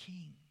serving a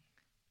king,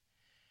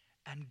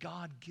 and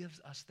God gives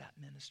us that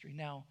ministry.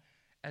 Now,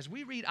 as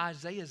we read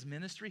Isaiah's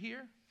ministry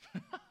here,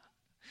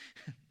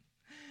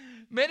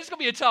 man, it's going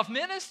to be a tough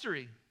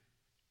ministry.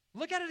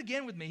 Look at it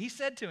again with me. He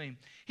said to him,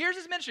 here's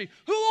his ministry.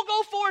 Who will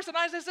go for us? And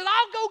Isaiah said,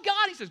 I'll go,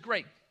 God. He says,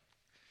 great.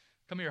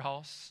 Come here,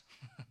 Hoss.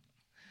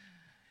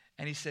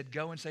 And he said,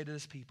 go and say to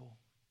this people,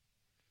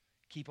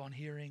 keep on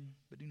hearing,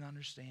 but do not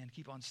understand.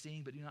 Keep on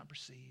seeing, but do not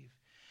perceive.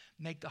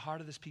 Make the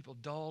heart of this people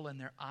dull and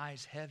their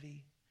eyes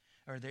heavy,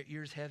 or their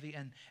ears heavy,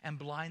 and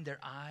blind their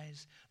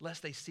eyes,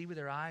 lest they see with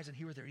their eyes and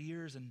hear with their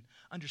ears and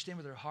understand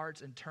with their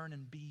hearts and turn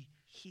and be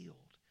healed.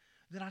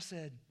 Then I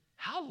said,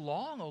 how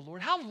long, O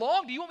Lord? How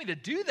long do you want me to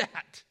do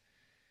that?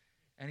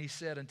 And he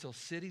said, until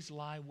cities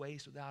lie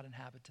waste without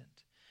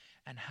inhabitant,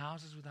 and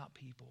houses without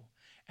people,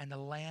 and the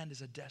land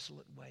is a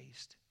desolate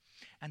waste.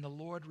 And the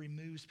Lord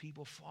removes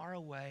people far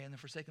away, and the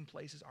forsaken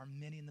places are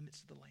many in the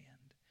midst of the land.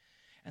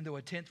 And though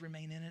a tenth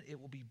remain in it, it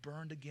will be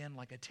burned again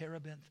like a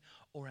terebinth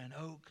or an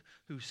oak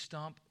whose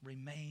stump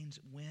remains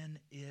when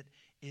it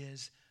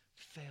is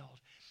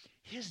felled.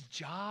 His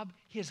job,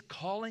 his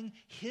calling,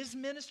 his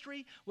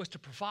ministry was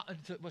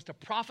to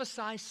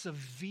prophesy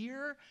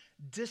severe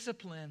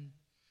discipline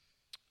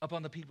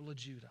upon the people of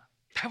Judah.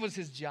 That was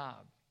his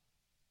job.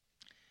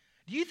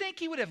 Do you think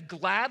he would have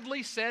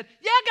gladly said,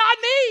 yeah, God,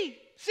 me,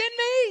 send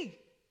me,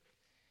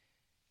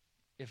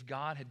 if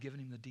God had given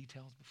him the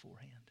details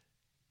beforehand?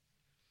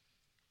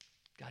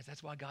 Guys,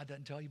 that's why God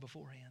doesn't tell you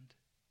beforehand.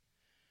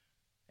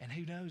 And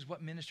who knows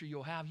what ministry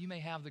you'll have. You may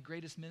have the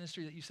greatest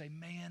ministry that you say,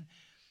 man,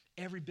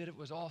 every bit of it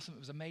was awesome. It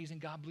was amazing.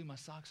 God blew my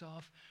socks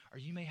off. Or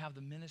you may have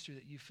the ministry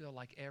that you feel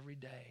like every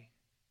day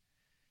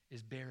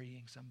is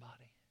burying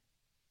somebody.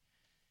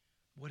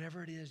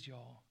 Whatever it is,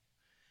 y'all,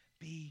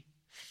 be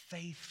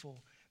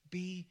faithful.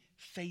 Be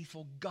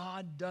faithful.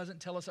 God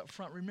doesn't tell us up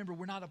front. Remember,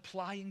 we're not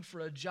applying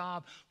for a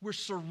job. We're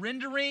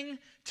surrendering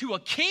to a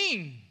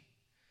king.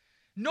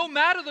 No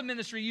matter the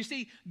ministry. You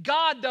see,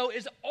 God, though,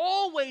 is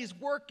always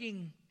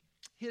working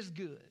his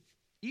good.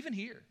 Even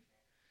here.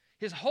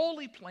 His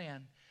holy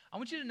plan. I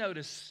want you to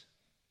notice,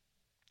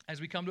 as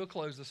we come to a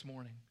close this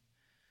morning,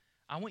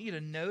 I want you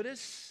to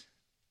notice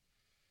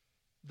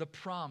the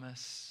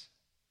promise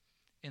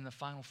in the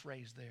final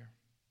phrase there.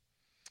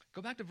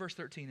 Go back to verse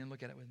 13 and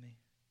look at it with me.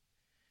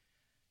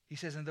 He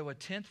says, and though a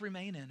tenth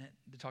remain in it,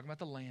 they're talking about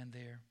the land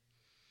there,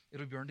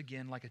 it'll be burned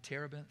again like a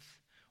terebinth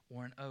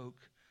or an oak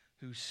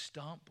whose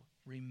stump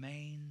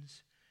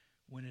remains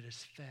when it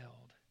is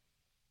felled.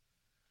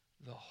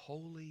 The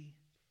holy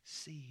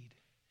seed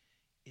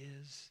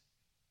is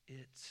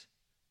its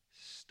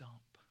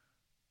stump.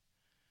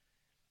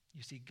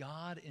 You see,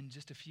 God in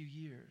just a few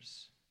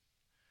years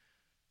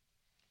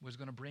was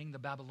going to bring the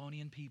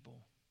Babylonian people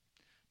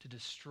to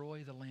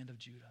destroy the land of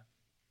Judah.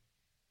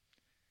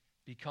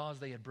 Because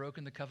they had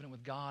broken the covenant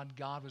with God,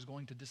 God was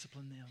going to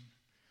discipline them.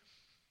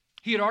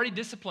 He had already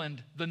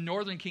disciplined the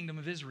northern kingdom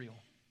of Israel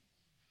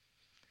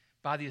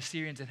by the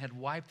Assyrians and had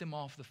wiped them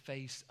off the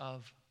face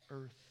of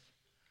earth.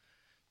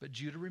 But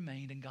Judah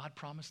remained, and God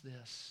promised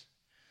this.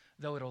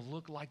 Though it'll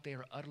look like they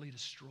are utterly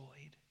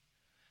destroyed,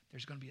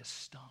 there's going to be a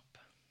stump.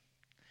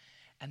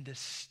 And this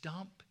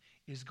stump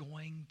is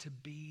going to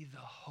be the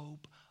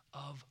hope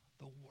of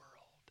the world.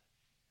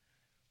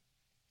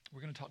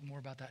 We're going to talk more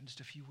about that in just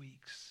a few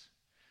weeks.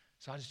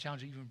 So I just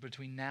challenge you, even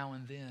between now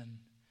and then,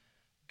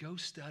 go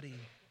study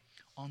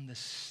on this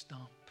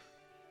stump.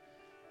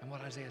 And what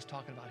Isaiah is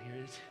talking about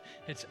here,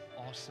 it's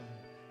awesome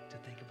to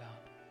think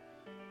about.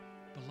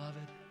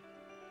 Beloved,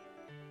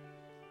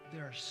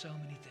 there are so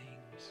many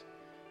things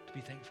to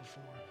be thankful for.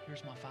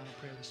 Here's my final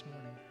prayer this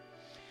morning.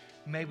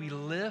 May we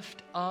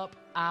lift up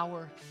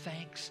our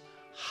thanks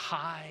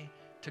high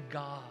to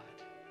God,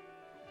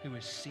 who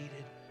is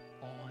seated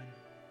on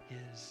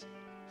his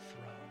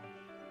throne.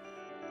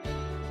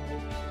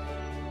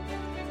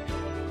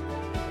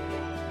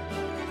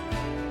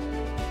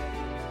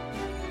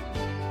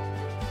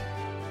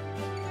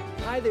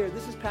 Hi there,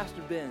 this is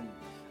Pastor Ben.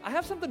 I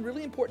have something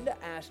really important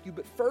to ask you,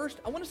 but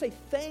first, I want to say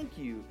thank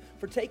you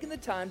for taking the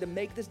time to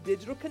make this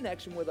digital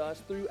connection with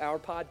us through our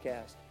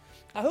podcast.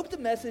 I hope the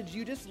message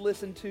you just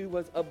listened to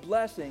was a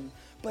blessing,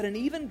 but an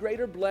even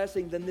greater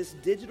blessing than this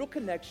digital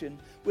connection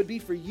would be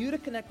for you to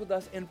connect with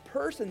us in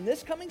person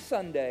this coming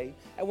Sunday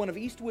at one of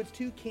Eastwood's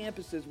 2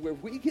 campuses where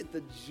we get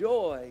the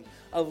joy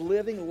of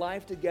living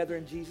life together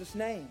in Jesus'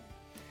 name.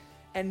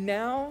 And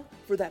now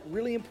for that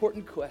really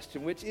important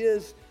question, which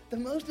is the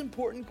most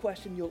important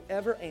question you'll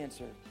ever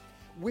answer.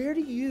 Where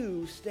do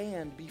you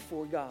stand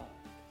before God?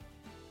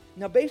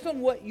 Now, based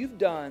on what you've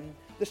done,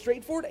 the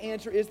straightforward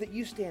answer is that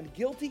you stand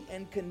guilty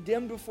and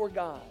condemned before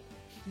God.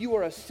 You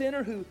are a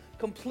sinner who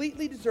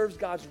completely deserves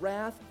God's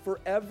wrath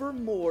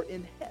forevermore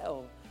in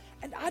hell.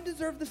 And I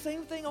deserve the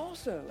same thing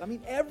also. I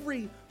mean,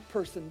 every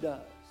person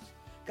does.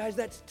 Guys,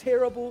 that's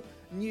terrible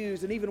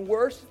news. And even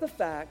worse is the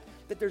fact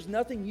that there's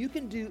nothing you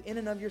can do in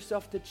and of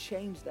yourself to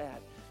change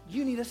that.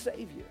 You need a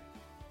Savior.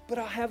 But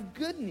I have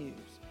good news.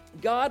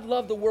 God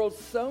loved the world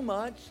so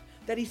much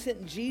that he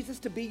sent Jesus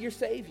to be your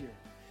Savior.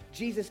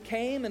 Jesus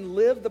came and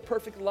lived the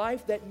perfect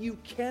life that you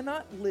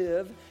cannot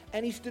live,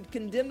 and he stood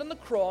condemned on the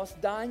cross,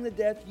 dying the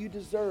death you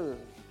deserve.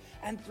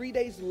 And 3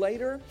 days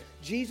later,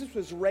 Jesus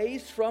was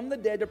raised from the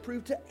dead to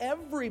prove to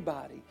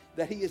everybody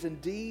that he is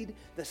indeed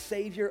the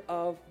Savior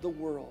of the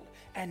world.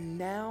 And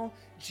now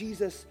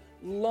Jesus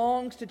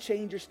longs to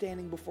change your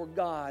standing before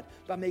God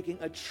by making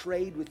a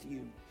trade with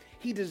you.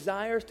 He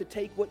desires to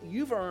take what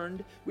you've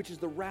earned, which is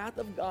the wrath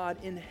of God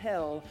in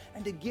hell,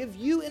 and to give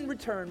you in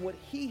return what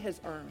he has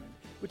earned,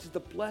 which is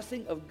the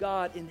blessing of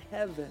God in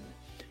heaven.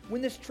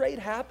 When this trade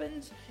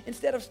happens,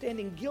 instead of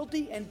standing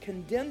guilty and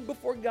condemned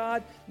before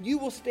God, you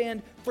will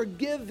stand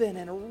forgiven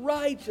and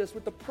righteous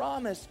with the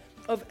promise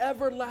of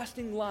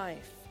everlasting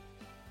life.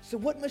 So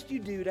what must you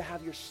do to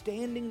have your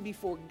standing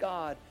before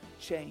God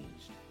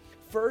changed?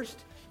 First,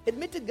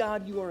 admit to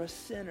God you are a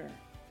sinner.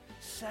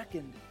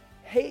 Second,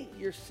 hate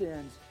your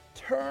sins.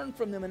 Turn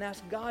from them and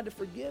ask God to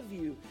forgive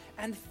you.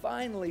 And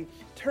finally,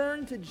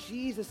 turn to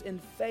Jesus in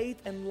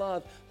faith and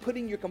love,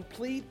 putting your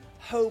complete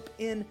hope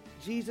in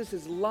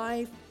Jesus'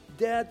 life,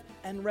 death,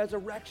 and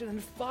resurrection,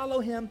 and follow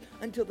him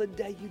until the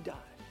day you die.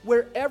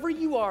 Wherever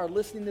you are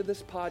listening to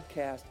this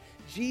podcast,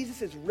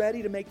 Jesus is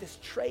ready to make this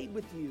trade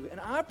with you. And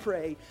I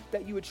pray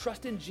that you would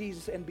trust in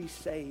Jesus and be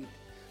saved.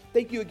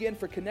 Thank you again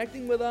for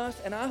connecting with us,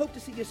 and I hope to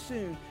see you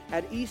soon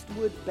at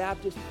Eastwood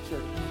Baptist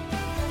Church.